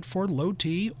candidate for low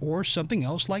T or something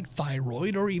else like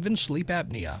thyroid or even sleep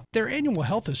apnea. Their annual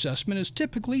health assessment is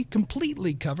typically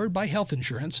completely covered by health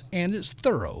insurance and is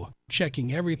thorough,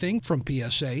 checking everything from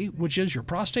PSA, which is your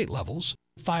prostate levels,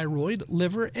 thyroid,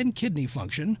 liver, and kidney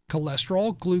function,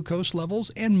 cholesterol, glucose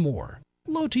levels, and more.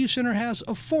 Low T Center has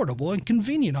affordable and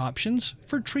convenient options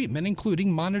for treatment,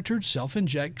 including monitored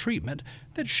self-inject treatment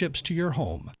that ships to your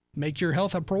home. Make your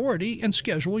health a priority and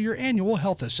schedule your annual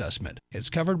health assessment.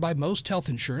 It's covered by most health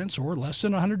insurance or less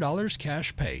than $100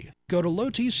 cash pay. Go to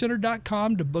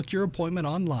lowtcenter.com to book your appointment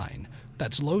online.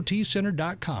 That's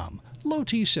lowtcenter.com. Low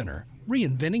T Center,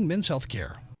 reinventing men's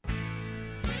healthcare.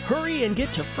 Hurry and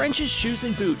get to French's Shoes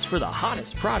and Boots for the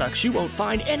hottest products you won't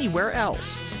find anywhere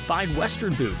else. Find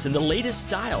Western boots in the latest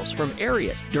styles from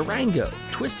Ariat, Durango,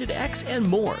 Twisted X, and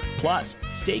more. Plus,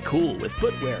 stay cool with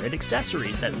footwear and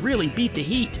accessories that really beat the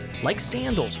heat, like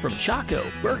sandals from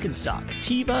Chaco, Birkenstock,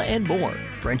 Teva, and more.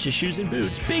 French's Shoes and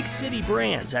Boots, big city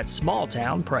brands at small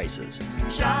town prices.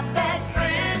 Shop at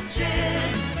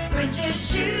French's.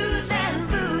 French's Shoes and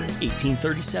Boots.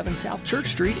 1837 South Church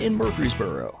Street in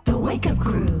Murfreesboro. The Wake Up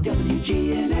Crew,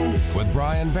 WGNS. With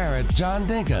Brian Barrett, John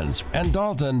Dinkins, and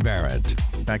Dalton Barrett.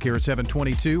 Back here at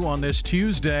 7:22 on this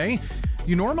Tuesday.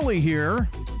 You normally hear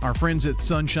our friends at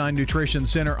Sunshine Nutrition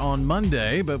Center on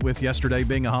Monday, but with yesterday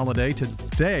being a holiday,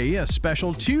 today a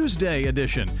special Tuesday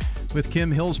edition with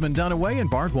Kim Hillsman Dunaway and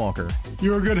Bart Walker.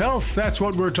 Your good health, that's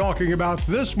what we're talking about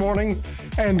this morning.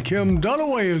 And Kim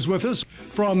Dunaway is with us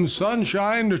from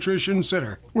Sunshine Nutrition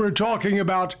Center. We're talking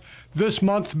about this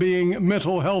month being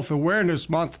Mental Health Awareness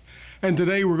Month, and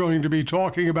today we're going to be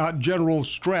talking about general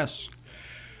stress.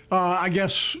 I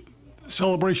guess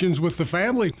celebrations with the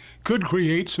family could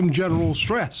create some general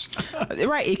stress.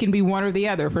 Right. It can be one or the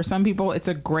other. For some people, it's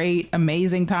a great,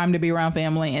 amazing time to be around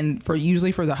family. And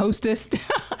usually for the hostess,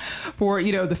 for,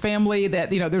 the family that,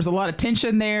 there's a lot of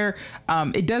tension there.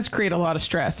 It does create a lot of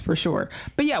stress for sure.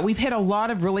 But yeah, we've hit a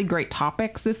lot of really great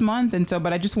topics this month.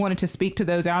 But I just wanted to speak to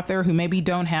those out there who maybe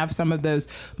don't have some of those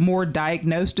more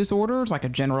diagnosed disorders, like a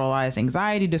generalized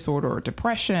anxiety disorder or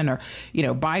depression or,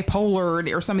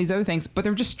 bipolar or some of these other things, but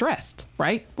they're just stressed.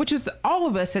 Right? Which is all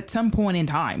of us at some point in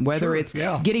time, whether it's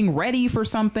getting ready for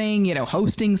something,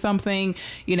 hosting something,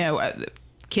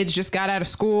 kids just got out of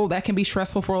school. That can be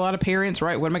stressful for a lot of parents,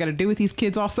 right? What am I going to do with these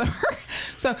kids all summer?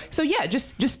 So yeah,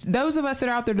 just those of us that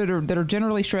are out there that are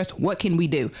generally stressed, what can we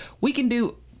do? We can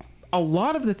do a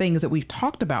lot of the things that we've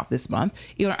talked about this month.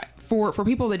 For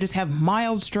people that just have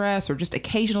mild stress or just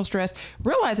occasional stress,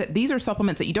 realize that these are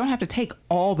supplements that you don't have to take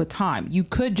all the time. You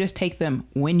could just take them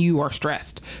when you are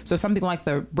stressed. So something like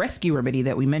the Rescue Remedy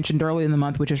that we mentioned earlier in the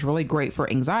month, which is really great for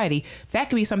anxiety, that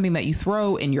could be something that you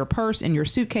throw in your purse, in your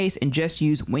suitcase, and just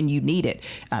use when you need it.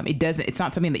 It's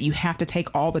not something that you have to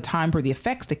take all the time for the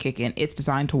effects to kick in. It's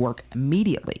designed to work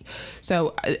immediately.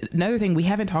 So another thing we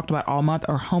haven't talked about all month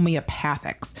are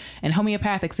homeopathics. And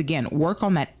homeopathics, again, work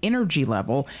on that energy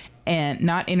level, and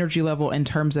not energy level in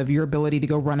terms of your ability to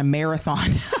go run a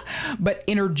marathon, but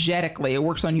energetically. It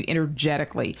works on you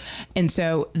energetically. And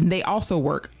so they also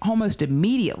work almost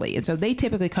immediately. And so they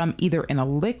typically come either in a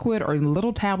liquid or in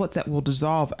little tablets that will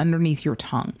dissolve underneath your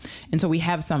tongue. And so we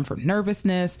have some for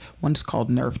nervousness. One's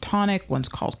called Nerve Tonic. One's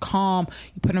called Calm.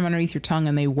 You put them underneath your tongue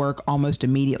and they work almost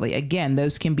immediately. Again,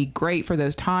 those can be great for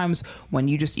those times when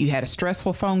you had a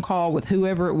stressful phone call with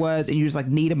whoever it was and you just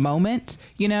need a moment,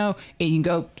 and you can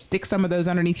go stick some of those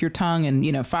underneath your tongue,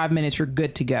 and 5 minutes you're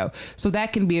good to go. So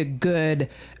that can be a good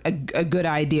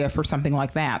idea for something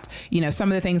like that.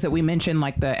 Some of the things that we mentioned,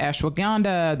 like the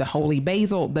ashwagandha, the holy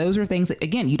basil, those are things that,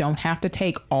 again, you don't have to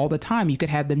take all the time. You could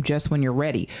have them just when you're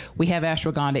ready. We have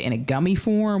ashwagandha in a gummy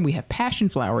form. We have passion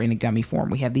flower in a gummy form.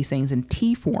 We have these things in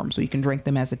tea form, so you can drink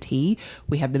them as a tea.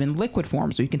 We have them in liquid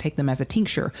form, so you can take them as a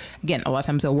tincture. Again, a lot of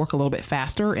times they'll work a little bit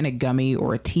faster in a gummy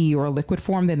or a tea or a liquid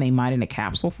form than they might in a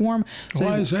capsule form. So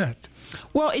why is that?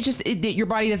 Well, your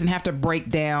body doesn't have to break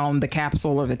down the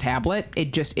capsule or the tablet.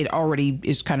 It already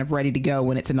is kind of ready to go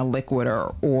when it's in a liquid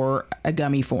or a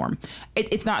gummy form.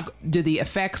 It's not, do the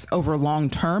effects over long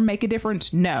term make a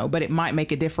difference? No, but it might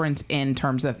make a difference in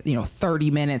terms of,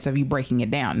 30 minutes of you breaking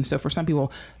it down. So for some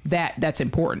people that's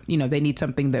important. They need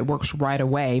something that works right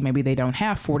away. Maybe they don't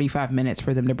have 45 minutes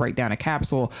for them to break down a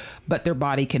capsule, but their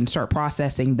body can start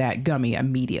processing that gummy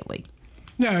immediately.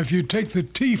 Now, if you take the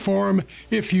tea form,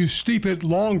 if you steep it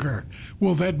longer,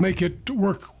 will that make it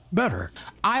work better?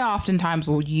 I oftentimes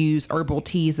will use herbal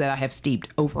teas that I have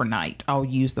steeped overnight. I'll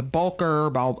use the bulk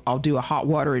herb. I'll do a hot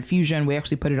water infusion. We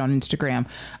actually put it on Instagram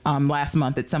last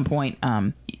month at some point.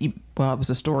 It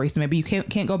was a story, so maybe you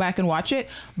can't go back and watch it,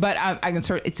 but I can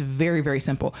start. It's very, very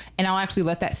simple. And I'll actually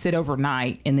let that sit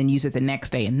overnight and then use it the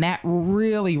next day. And that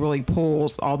really, really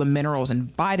pulls all the minerals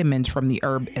and vitamins from the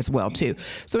herb as well, too.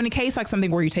 So in a case like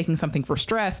something where you're taking something for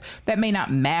stress, that may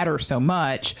not matter so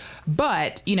much.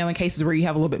 But, in cases where you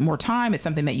have a little bit more time, it's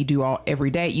something that you do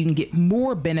every day. You can get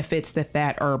more benefits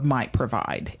that herb might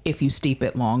provide if you steep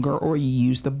it longer or you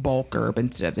use the bulk herb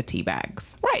instead of the tea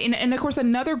bags. Right. And of course,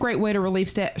 another great way to relieve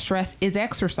stress is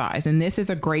exercise. And this is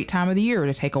a great time of the year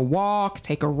to take a walk,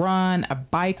 take a run, a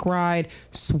bike ride,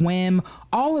 swim.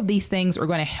 All of these things are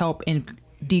going to help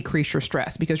decrease your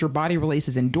stress because your body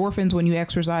releases endorphins when you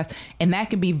exercise. And that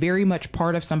can be very much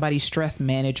part of somebody's stress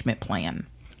management plan.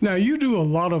 Now, you do a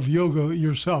lot of yoga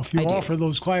yourself. You offer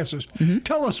those classes. Mm-hmm.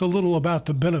 Tell us a little about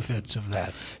the benefits of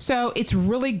that. So it's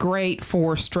really great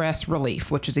for stress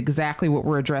relief, which is exactly what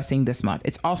we're addressing this month.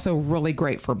 It's also really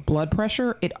great for blood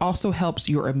pressure. It also helps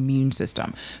your immune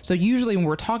system. So usually when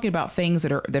we're talking about things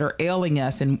that are ailing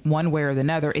us in one way or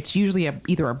another, it's usually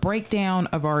either a breakdown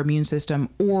of our immune system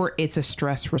or it's a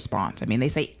stress response. I mean, they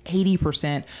say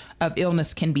 80% of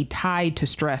illness can be tied to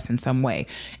stress in some way.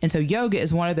 And so yoga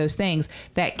is one of those things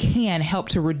that can help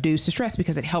to reduce the stress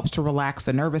because it helps to relax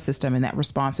the nervous system, and that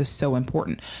response is so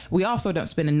important. We also don't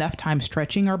spend enough time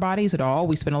stretching our bodies at all.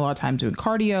 We spend a lot of time doing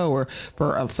cardio, or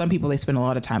for some people, they spend a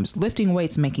lot of time lifting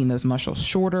weights, making those muscles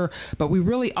shorter. But we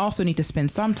really also need to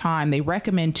spend some time. They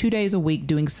recommend 2 days a week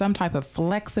doing some type of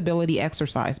flexibility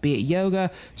exercise, be it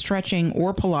yoga, stretching,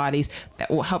 or Pilates, that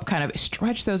will help kind of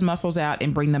stretch those muscles out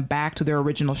and bring them back to their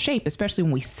original shape, especially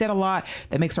when we sit a lot.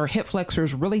 That makes our hip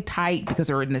flexors really tight because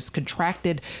they're in this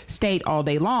contracted state all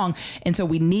day long. And so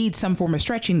we need some form of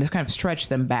stretching to kind of stretch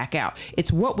them back out.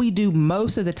 It's what we do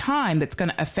most of the time that's going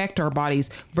to affect our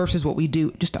bodies versus what we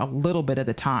do just a little bit of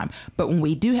the time. But when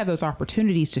we do have those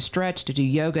opportunities to stretch, to do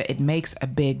yoga, it makes a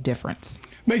big difference.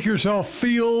 Make yourself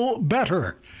feel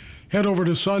better. Head over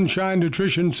to Sunshine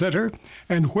Nutrition Center.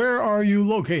 And where are you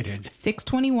located?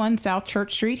 621 South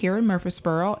Church Street here in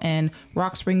Murfreesboro, and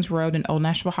Rock Springs Road and Old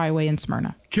Nashville Highway in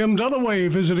Smyrna. Kim Dunaway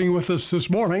visiting with us this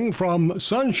morning from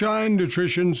Sunshine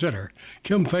Nutrition Center.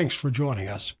 Kim, thanks for joining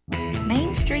us.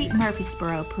 Main Street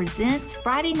Murfreesboro presents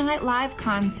Friday Night Live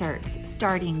concerts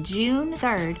starting June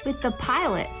 3rd with the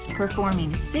Pilots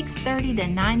performing 6:30 to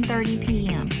 9:30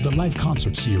 p.m. The live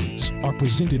concert series are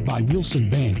presented by Wilson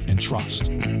Bank and Trust.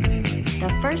 The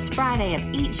first Friday of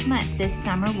each month this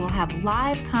summer will have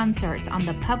live concerts on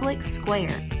the public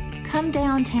square. Come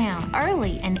downtown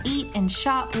early and eat and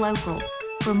shop local.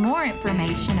 For more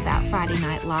information about Friday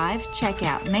Night Live, check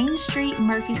out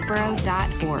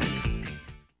mainstreetmurfreesboro.org.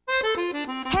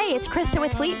 Hey, it's Krista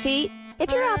with Fleet Feet. If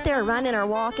you're out there running or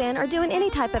walking or doing any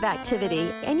type of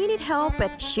activity and you need help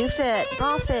with shoe fit,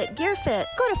 bra fit, gear fit,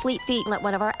 go to Fleet Feet and let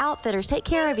one of our outfitters take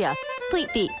care of you.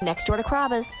 Fleet Feet, next door to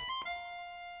Carrabba's.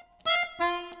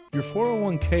 Your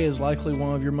 401k is likely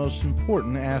one of your most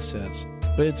important assets,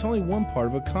 but it's only one part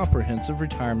of a comprehensive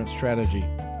retirement strategy.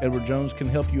 Edward Jones can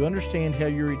help you understand how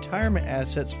your retirement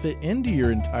assets fit into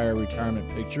your entire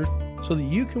retirement picture so that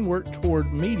you can work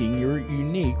toward meeting your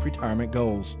unique retirement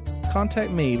goals.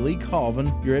 Contact me, Lee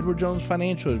Colvin, your Edward Jones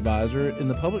financial advisor in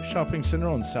the Public Shopping Center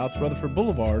on South Rutherford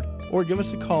Boulevard, or give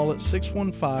us a call at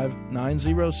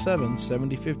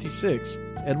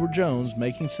 615-907-7056. Edward Jones,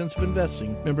 Making Sense of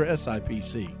Investing, member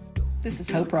SIPC. This is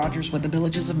Hope Rogers with the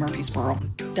Villages of Murfreesboro.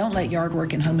 Don't let yard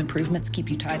work and home improvements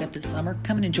keep you tied up this summer.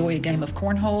 Come and enjoy a game of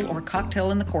cornhole or a cocktail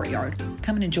in the courtyard.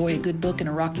 Come and enjoy a good book and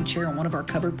a rocking chair on one of our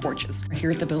covered porches. We're here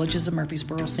at the Villages of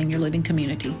Murfreesboro Senior Living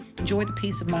Community. Enjoy the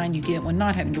peace of mind you get when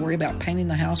not having to worry about painting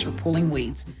the house or pulling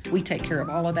weeds. We take care of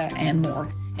all of that and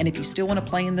more. And if you still want to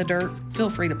play in the dirt, feel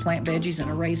free to plant veggies in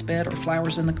a raised bed or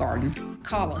flowers in the garden.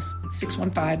 Call us at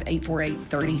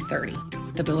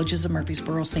 615-848-3030. The Villages of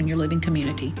Murfreesboro Senior Living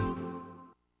Community.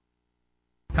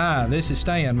 Hi, this is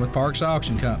Stan with Parks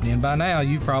Auction Company, and by now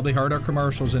you've probably heard our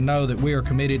commercials and know that we are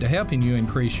committed to helping you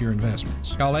increase your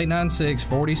investments. Call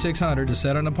 896-4600 to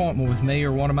set an appointment with me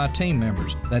or one of my team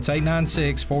members. That's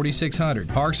 896-4600.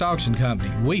 Parks Auction Company.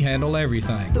 We handle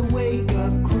everything. The Wake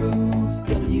Up Crew,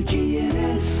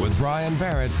 WGNS. With Brian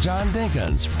Barrett, John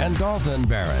Dinkins, and Dalton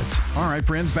Barrett. All right,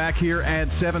 friends, back here at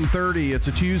 7:30. It's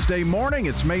a Tuesday morning.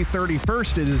 It's May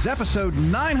 31st. It is episode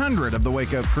 900 of the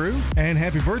Wake Up Crew. And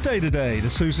happy birthday today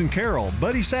to Susan Carroll,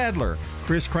 Buddy Sadler,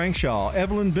 Chris Crankshaw,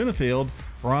 Evelyn Benefield,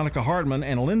 Veronica Hardman,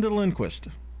 and Linda Lindquist.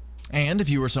 And if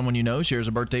you or someone you know shares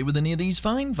a birthday with any of these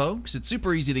fine folks, it's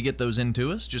super easy to get those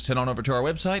into us. Just head on over to our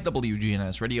website,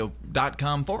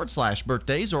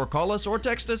 WGNSradio.com/birthdays, or call us or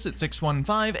text us at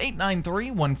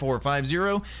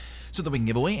 615-893-1450. So that we can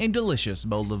give away a delicious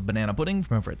bowl of banana pudding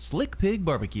from over at Slick Pig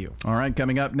Barbecue. All right,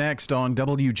 coming up next on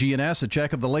WGNS, a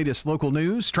check of the latest local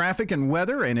news, traffic, and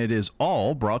weather, and it is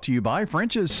all brought to you by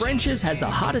French's. French's has the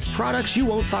hottest products you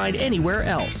won't find anywhere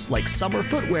else, like summer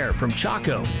footwear from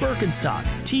Chaco, Birkenstock,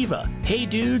 Teva, Hey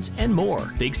Dudes, and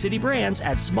more. Big city brands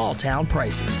at small town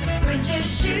prices.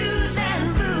 French's Shoes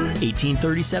and Boots.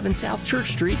 1837 South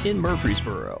Church Street in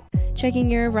Murfreesboro.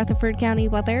 Checking your Rutherford County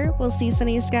weather, we'll see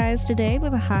sunny skies today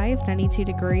with a high of 92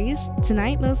 degrees.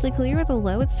 Tonight, mostly clear with a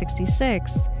low at 66.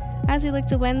 As we look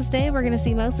to Wednesday, we're going to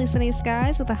see mostly sunny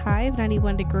skies with a high of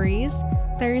 91 degrees.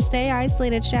 Thursday,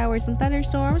 isolated showers and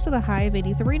thunderstorms with a high of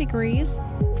 83 degrees.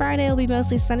 Friday will be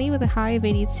mostly sunny with a high of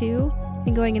 82.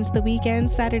 And going into the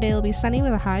weekend, Saturday will be sunny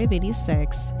with a high of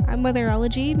 86. I'm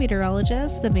weatherology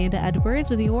meteorologist Amanda Edwards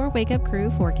with your Wake Up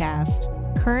Crew forecast.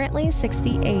 Currently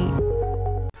 68.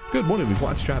 Good morning. We've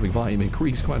watched traffic volume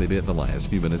increase quite a bit in the last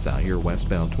few minutes out here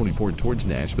westbound 24 towards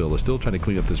Nashville. They're still trying to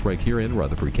clean up this wreck here in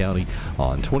Rutherford County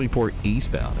on 24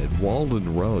 eastbound at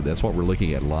Walden Road. That's what we're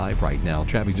looking at live right now.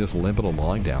 Traffic just limping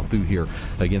along down through here.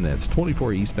 Again, that's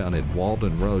 24 eastbound at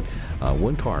Walden Road.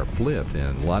 One car flipped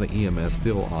and a lot of EMS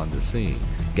still on the scene.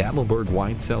 Gatlinburg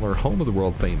Wine Cellar, home of the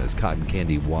world famous cotton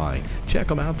candy wine. Check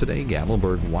them out today,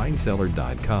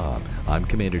 GatlinburgWineCellar.com. I'm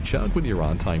Commander Chuck with your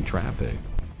on-time traffic.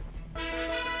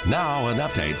 Now an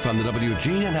update from the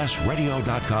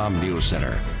WGNSradio.com News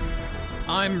Center.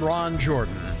 I'm Ron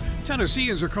Jordan.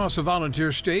 Tennesseans across the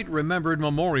volunteer state remembered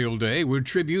Memorial Day with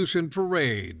tributes and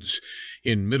parades.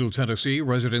 In Middle Tennessee,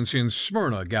 residents in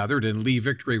Smyrna gathered in Lee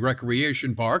Victory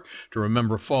Recreation Park to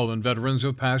remember fallen veterans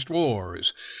of past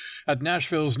wars. At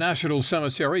Nashville's National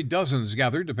Cemetery, dozens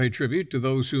gathered to pay tribute to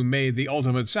those who made the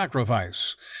ultimate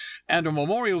sacrifice. And a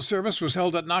memorial service was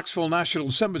held at Knoxville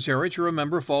National Cemetery to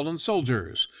remember fallen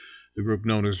soldiers. The group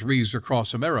known as Wreaths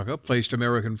Across America placed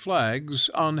American flags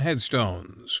on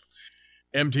headstones.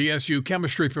 MTSU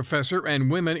chemistry professor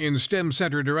and Women in STEM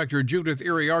Center director Judith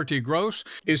Iriarte Gross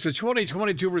is the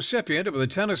 2022 recipient of the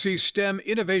Tennessee STEM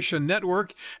Innovation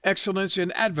Network Excellence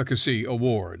in Advocacy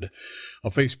Award. A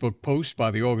Facebook post by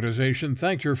the organization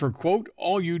thanked her for, quote,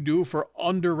 all you do for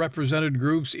underrepresented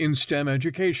groups in STEM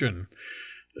education.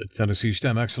 The Tennessee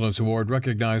STEM Excellence Award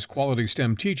recognized quality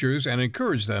STEM teachers and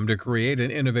encouraged them to create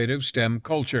an innovative STEM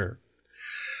culture.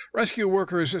 Rescue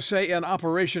workers say an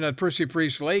operation at Percy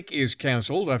Priest Lake is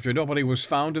canceled after nobody was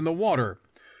found in the water.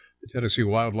 The Tennessee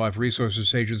Wildlife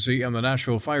Resources Agency and the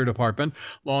Nashville Fire Department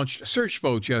launched search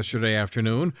boats yesterday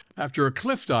afternoon after a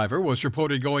cliff diver was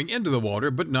reported going into the water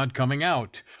but not coming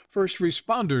out. First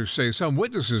responders say some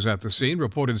witnesses at the scene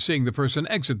reported seeing the person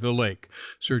exit the lake.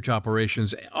 Search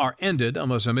operations are ended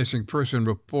unless a missing person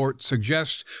report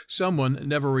suggests someone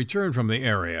never returned from the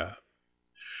area.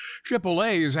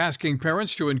 AAA is asking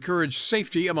parents to encourage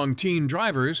safety among teen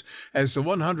drivers as the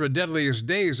 100 deadliest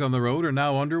days on the road are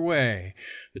now underway.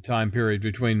 The time period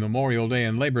between Memorial Day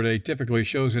and Labor Day typically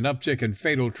shows an uptick in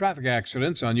fatal traffic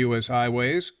accidents on U.S.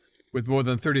 highways, with more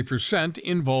than 30%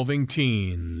 involving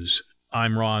teens.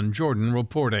 I'm Ron Jordan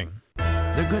reporting.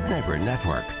 The Good Neighbor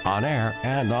Network, on air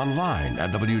and online at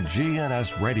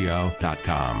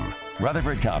WGNSradio.com.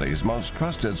 Rutherford County's most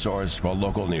trusted source for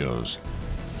local news.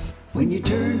 When you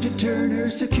turn to Turner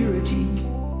Security,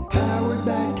 powered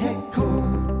by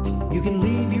TechCore, you can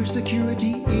leave your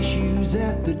security issues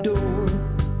at the door.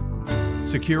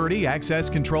 Security, access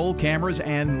control, cameras,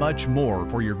 and much more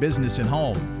for your business and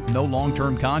home. No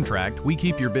long-term contract. We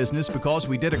keep your business because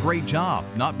we did a great job,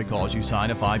 not because you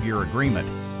signed a 5-year agreement.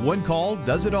 One call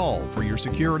does it all for your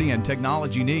security and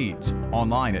technology needs.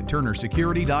 Online at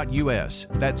turnersecurity.us.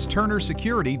 That's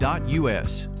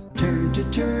turnersecurity.us. Turn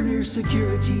to Turner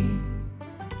Security.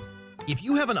 If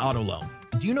you have an auto loan,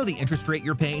 do you know the interest rate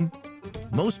you're paying?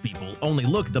 Most people only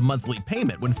look at the monthly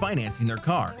payment when financing their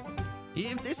car.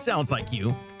 If this sounds like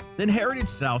you, then Heritage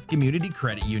South Community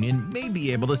Credit Union may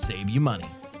be able to save you money.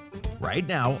 Right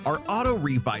now, our auto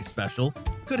refi special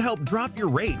could help drop your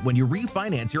rate when you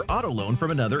refinance your auto loan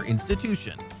from another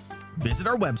institution. Visit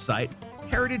our website,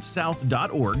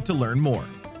 heritagesouth.org, to learn more.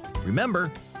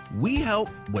 Remember, we help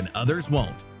when others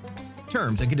won't.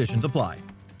 Terms and conditions apply.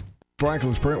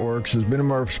 Franklin's Printworks has been in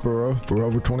Murfreesboro for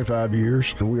over 25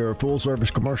 years. We are a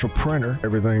full-service commercial printer,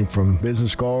 everything from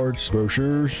business cards,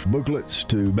 brochures, booklets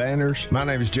to banners. My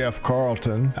name is Jeff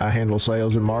Carlton. I handle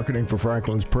sales and marketing for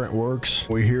Franklin's Printworks.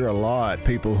 We hear a lot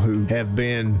people who have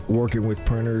been working with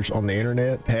printers on the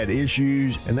internet, had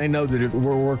issues, and they know that if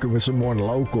we're working with someone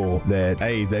local, that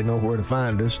A, they know where to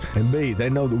find us, and B, they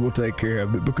know that we'll take care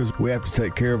of it because we have to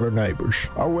take care of our neighbors.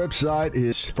 Our website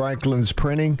is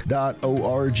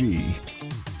franklinsprinting.org.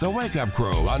 The Wake Up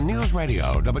Crew on News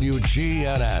Radio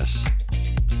WGNS.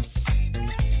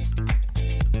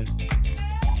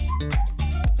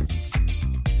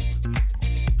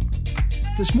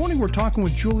 This morning we're talking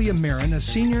with Julia Marin, a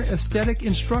senior aesthetic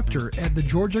instructor at the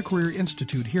Georgia Career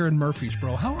Institute here in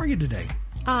Murfreesboro. How are you today?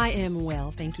 I am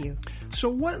well, thank you. So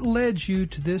what led you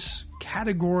to this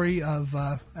category of,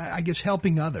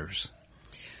 helping others?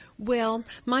 Well,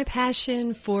 my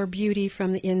passion for beauty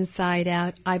from the inside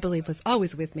out, I believe, was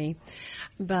always with me,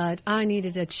 but I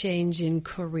needed a change in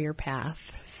career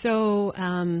path. So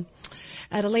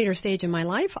at a later stage in my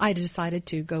life, I decided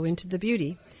to go into the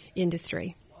beauty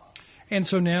industry. And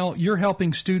so now you're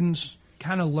helping students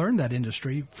kind of learn that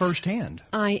industry firsthand.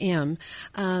 I am.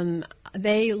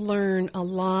 They learn a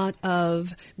lot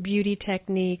of beauty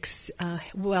techniques,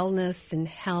 wellness and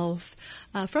health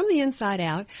from the inside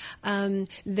out.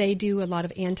 They do a lot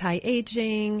of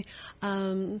anti-aging,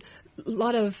 a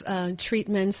lot of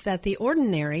treatments that the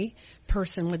ordinary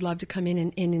person would love to come in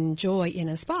and enjoy in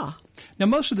a spa. Now,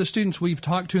 most of the students we've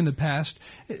talked to in the past,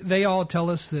 they all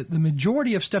tell us that the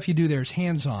majority of stuff you do there is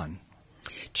hands-on.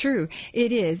 True,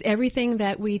 it is. Everything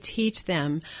that we teach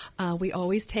them, we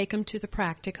always take them to the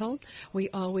practical. We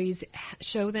always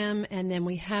show them, and then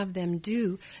we have them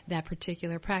do that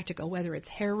particular practical, whether it's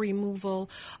hair removal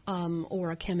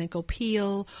or a chemical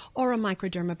peel or a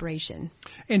microdermabrasion.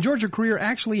 And Georgia Career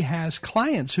actually has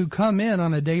clients who come in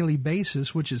on a daily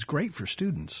basis, which is great for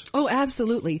students. Oh,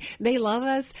 absolutely. They love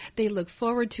us. They look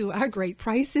forward to our great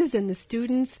prices, and the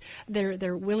students,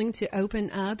 they're willing to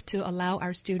open up to allow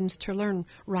our students to learn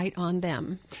right on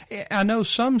them. I know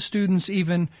some students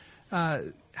even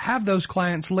have those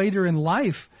clients later in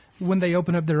life when they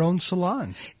open up their own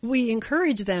salon. We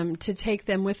encourage them to take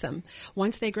them with them.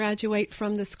 Once they graduate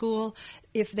from the school,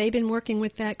 if they've been working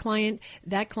with that client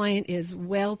is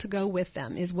welcome to go with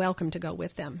them.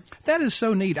 That is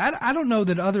so neat. I don't know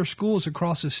that other schools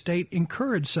across the state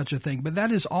encourage such a thing, but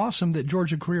that is awesome that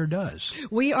Georgia Career does.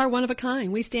 We are one of a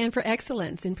kind. We stand for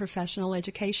excellence in professional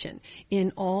education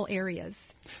in all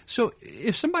areas. So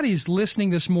if somebody's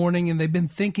listening this morning and they've been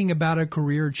thinking about a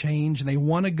career change and they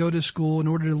want to go to school in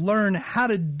order to learn how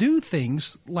to do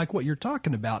things like what you're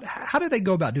talking about, how do they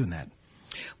go about doing that?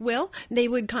 Well, they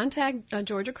would contact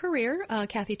Georgia Career.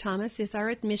 Kathy Thomas is our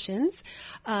admissions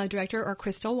director, or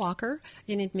Crystal Walker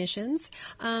in admissions.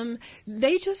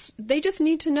 They just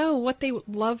need to know what they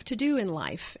love to do in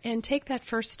life and take that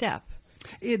first step.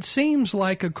 It seems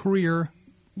like a career,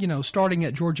 starting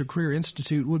at Georgia Career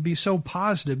Institute would be so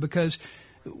positive because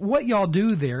what y'all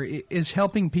do there is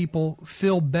helping people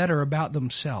feel better about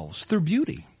themselves through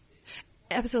beauty.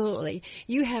 Absolutely.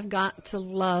 You have got to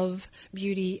love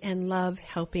beauty and love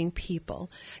helping people.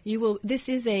 This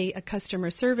is a customer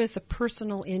service, a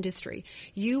personal industry.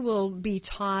 You will be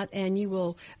taught and you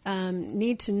will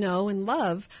need to know and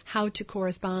love how to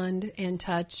correspond and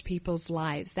touch people's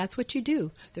lives. That's what you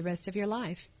do the rest of your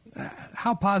life.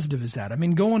 How positive is that? I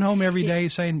mean, going home every day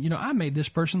saying, I made this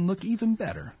person look even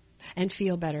better. And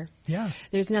feel better. Yeah.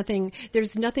 There's nothing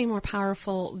more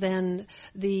powerful than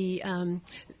the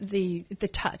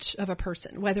touch of a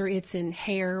person, whether it's in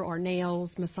hair or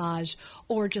nails, massage,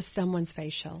 or just someone's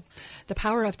facial. The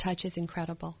power of touch is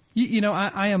incredible.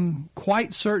 I am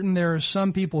quite certain there are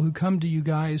some people who come to you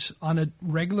guys on a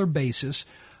regular basis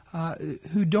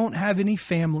who don't have any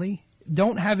family.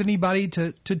 don't have anybody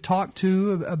to talk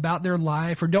to about their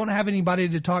life, or don't have anybody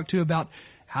to talk to about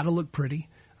how to look pretty.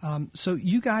 So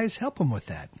you guys help them with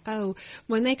that. Oh,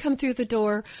 when they come through the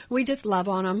door, we just love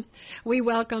on them. We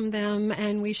welcome them,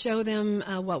 and we show them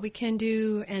what we can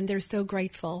do, and they're so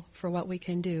grateful for what we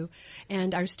can do.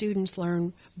 And our students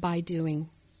learn by doing.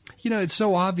 You know, it's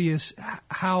so obvious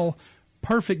how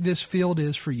perfect this field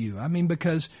is for you. I mean,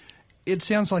 because it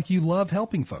sounds like you love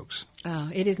helping folks.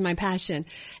 It is my passion,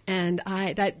 and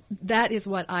that is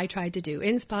what I try to do,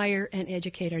 inspire and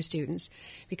educate our students,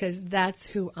 because that's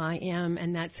who I am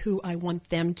and that's who I want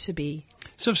them to be.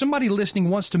 So if somebody listening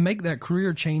wants to make that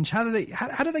career change, how do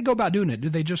they go about doing it? Do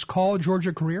they just call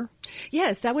Georgia Career?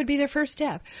 Yes, that would be their first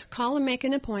step. Call and make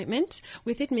an appointment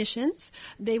with admissions.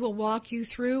 They will walk you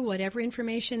through whatever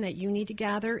information that you need to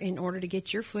gather in order to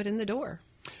get your foot in the door.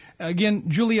 Again,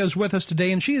 Julia is with us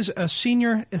today, and she is a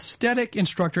senior aesthetic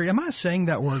instructor. Am I saying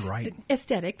that word right?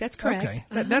 Aesthetic, that's correct. Okay,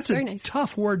 that's a nice.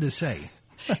 tough word to say.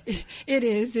 It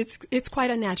is. It's quite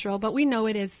unnatural, but we know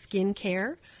it as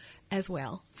skincare as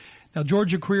well. Now,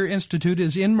 Georgia Career Institute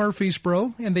is in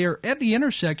Murfreesboro, and they are at the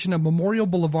intersection of Memorial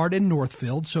Boulevard and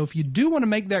Northfield. So if you do want to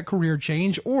make that career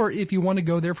change, or if you want to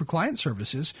go there for client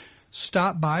services,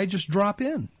 stop by, just drop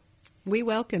in. We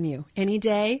welcome you any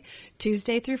day,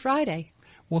 Tuesday through Friday.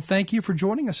 Well, thank you for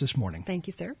joining us this morning. Thank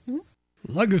you, sir. Mm-hmm.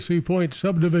 Legacy Point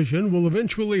subdivision will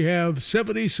eventually have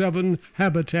 77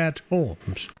 Habitat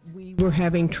homes. We were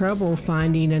having trouble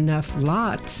finding enough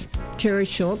lots. Terry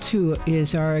Schultz, who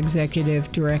is our executive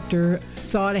director,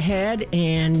 thought ahead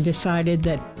and decided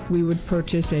that we would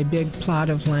purchase a big plot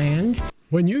of land.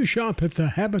 When you shop at the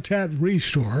Habitat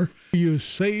Restore, you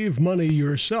save money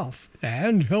yourself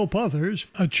and help others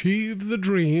achieve the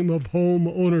dream of home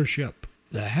ownership.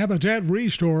 The Habitat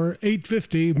Restore,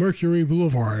 850 Mercury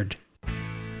Boulevard.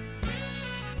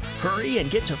 Hurry and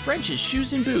get to French's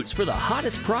Shoes and Boots for the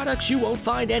hottest products you won't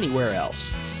find anywhere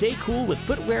else. Stay cool with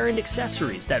footwear and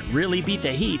accessories that really beat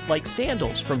the heat, like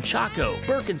sandals from Chaco,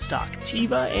 Birkenstock,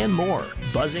 Teva, and more.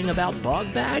 Buzzing about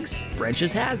bog bags?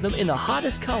 French's has them in the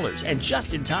hottest colors and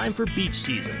just in time for beach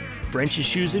season. French's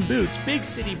Shoes and Boots, big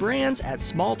city brands at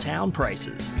small town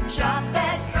prices. Shop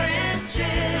at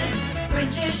French's.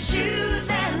 French's Shoes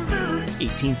and Boots.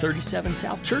 1837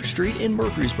 South Church Street in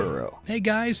Murfreesboro. Hey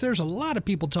guys, there's a lot of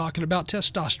people talking about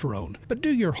testosterone, but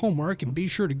do your homework and be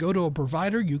sure to go to a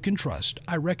provider you can trust.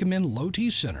 I recommend Low T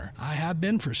Center. I have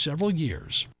been for several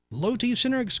years. Low T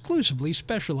Center exclusively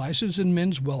specializes in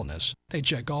men's wellness. They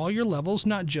check all your levels,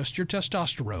 not just your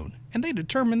testosterone, and they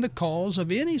determine the cause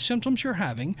of any symptoms you're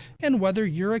having and whether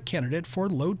you're a candidate for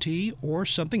low T or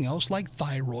something else like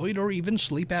thyroid or even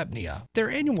sleep apnea. Their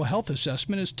annual health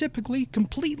assessment is typically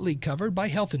completely covered by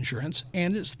health insurance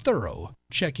and is thorough,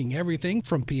 checking everything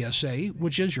from PSA,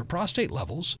 which is your prostate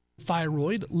levels,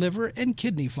 thyroid, liver and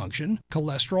kidney function,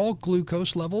 cholesterol,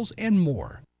 glucose levels, and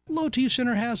more. Low T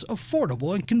Center has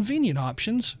affordable and convenient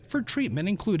options for treatment,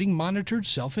 including monitored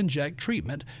self-inject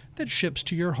treatment that ships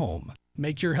to your home.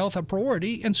 Make your health a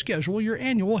priority and schedule your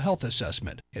annual health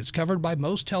assessment. It's covered by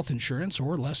most health insurance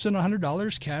or less than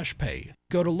 $100 cash pay.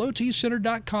 Go to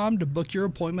lowtcenter.com to book your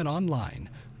appointment online.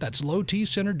 That's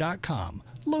lowtcenter.com.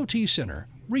 Low T Center,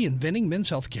 reinventing men's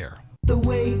health care. The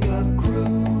Wake Up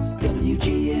Crew,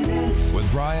 WGNS.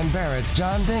 With Brian Barrett,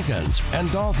 John Dinkins,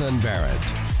 and Dalton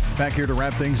Barrett. Back here to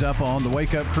wrap things up on the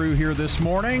Wake Up Crew here this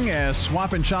morning as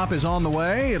Swap and Shop is on the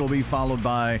way. It'll be followed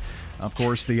by, of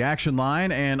course, the Action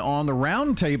Line. And on the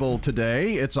round table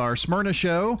today, it's our Smyrna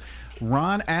show.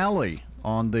 Ron Alley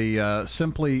on the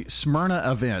Simply Smyrna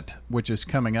event, which is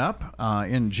coming up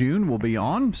in June, will be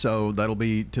on. So that'll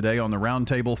be today on the round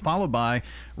table, followed by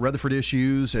Rutherford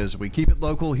Issues as we keep it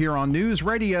local here on News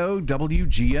Radio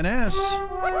WGNS.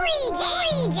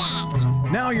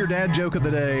 Reject. Now your dad joke of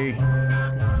the day.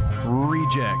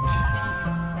 Reject.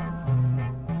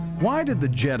 Why did the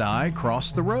Jedi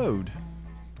cross the road?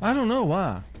 I don't know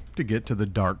why. To get to the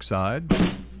dark side.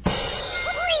 Reject.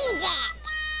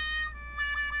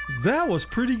 That was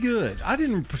pretty good. I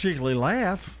didn't particularly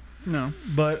laugh. No,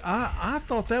 but I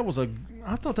thought that was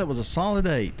a solid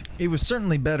 8. It was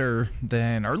certainly better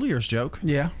than earlier's joke.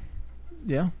 Yeah.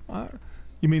 You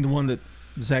mean the one that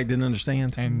Zach didn't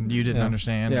understand? And you didn't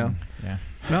understand? Yeah. Yeah.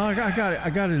 No, I got it. I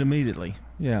got it immediately.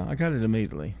 Yeah, I got it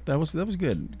immediately. That was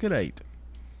good. Good 8.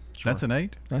 Sure. That's an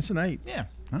 8? That's an 8. Yeah.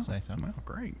 I'd say so. Well,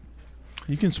 great.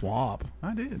 You can swap.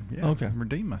 I did. Yeah. Okay.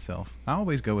 Redeem myself. I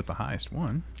always go with the highest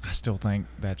one. I still think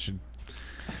that should.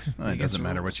 Well, it doesn't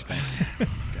matter what you think.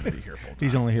 going to be here full time.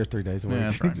 He's only here 3 days a week. Yeah,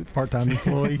 that's right. He's a part-time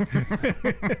employee.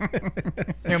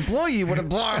 Employee would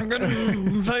imply I'm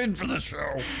getting paid for the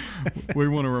show. We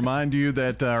want to remind you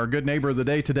that our good neighbor of the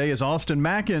day today is Austin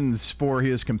Mackins for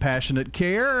his compassionate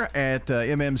care at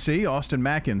MMC. Austin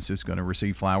Mackins is going to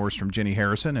receive flowers from Jenny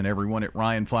Harrison, and everyone at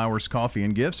Ryan Flowers Coffee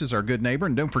and Gifts is our good neighbor.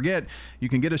 And don't forget, you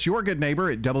can get us your good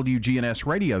neighbor at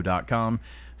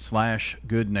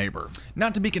WGNSradio.com/good neighbor.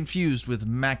 Not to be confused with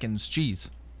Mackin's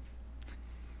cheese.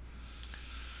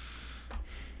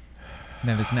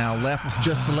 That is now left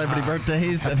just celebrity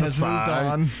birthdays and has moved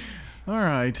on. All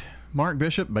right. Mark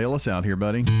Bishop, bail us out here,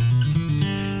 buddy.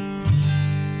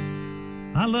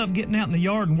 I love getting out in the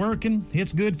yard and working.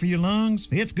 It's good for your lungs.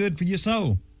 It's good for your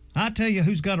soul. I tell you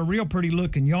who's got a real pretty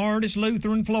looking yard. It's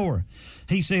Luther and Flora.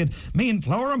 He said, me and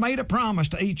Flora made a promise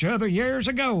to each other years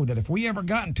ago that if we ever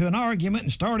got into an argument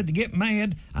and started to get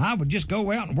mad, I would just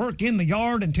go out and work in the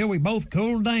yard until we both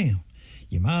cooled down.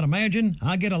 You might imagine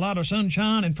I get a lot of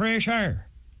sunshine and fresh air.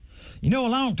 You know, a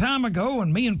long time ago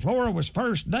when me and Flora was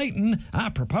first dating, I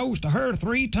proposed to her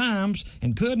 3 times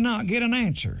and could not get an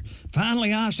answer.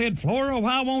 Finally, I said, Flora,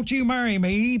 why won't you marry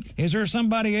me? Is there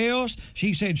somebody else?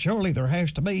 She said, surely there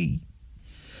has to be.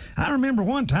 I remember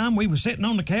one time we was sitting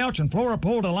on the couch and Flora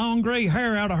pulled a long gray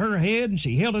hair out of her head and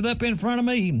she held it up in front of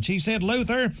me and she said,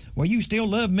 Luther, will you still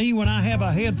love me when I have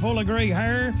a head full of gray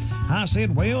hair? I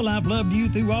said, well, I've loved you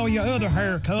through all your other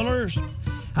hair colors.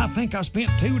 I think I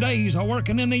spent 2 days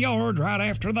working in the yard right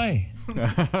after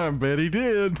that. I bet he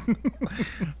did.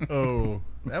 Oh,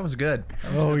 that was good.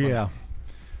 Oh, yeah.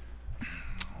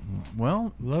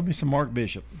 Well, love me some Mark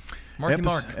Bishop.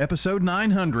 Mark. Episode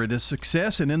 900 is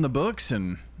success and in the books,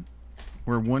 and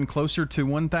we're one closer to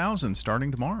 1,000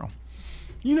 starting tomorrow.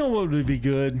 You know what would be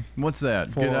good? What's that?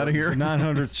 For Get out of here. the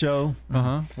 900th show.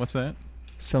 Uh-huh. What's that?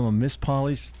 Some of Miss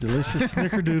Polly's delicious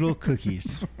Snickerdoodle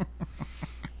cookies.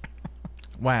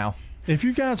 Wow. If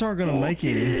you guys aren't going to make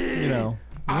any, you know.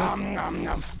 I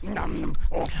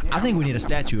think we need a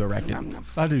statue erected.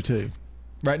 I do too.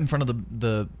 Right in front of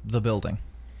the building.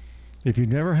 If you've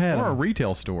never had them. Or a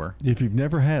retail store. If you've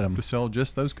never had them. To sell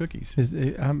just those cookies.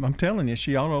 I'm telling you,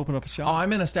 she ought to open up a shop. Oh, I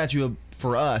meant a statue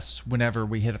for us whenever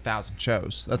we hit 1,000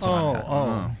 shows. That's what I meant.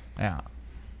 Oh. Yeah.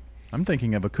 I'm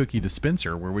thinking of a cookie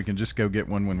dispenser where we can just go get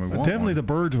one when we want Definitely one. the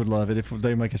birds would love it if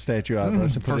they make a statue out of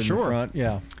us and put it in the front.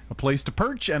 Yeah. A place to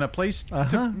perch and a place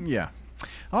to... Yeah.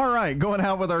 All right, going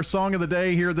out with our song of the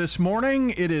day here this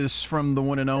morning. It is from the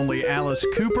one and only Alice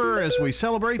Cooper as we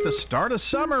celebrate the start of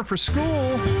summer for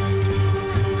school.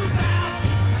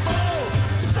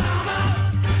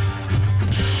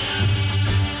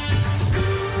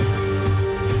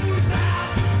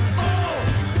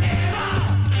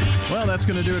 Well, that's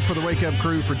going to do it for the Wake Up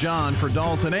Crew. For John, for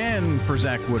Dalton, and for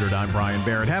Zach Woodard, I'm Brian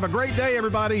Barrett. Have a great day,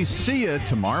 everybody. See you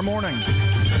tomorrow morning.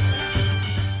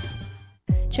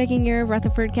 Checking your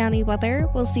Rutherford County weather,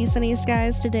 we'll see sunny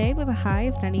skies today with a high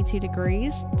of 92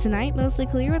 degrees. Tonight, mostly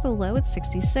clear with a low at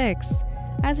 66.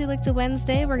 As we look to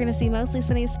Wednesday, we're going to see mostly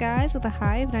sunny skies with a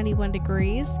high of 91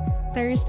 degrees. Thursday,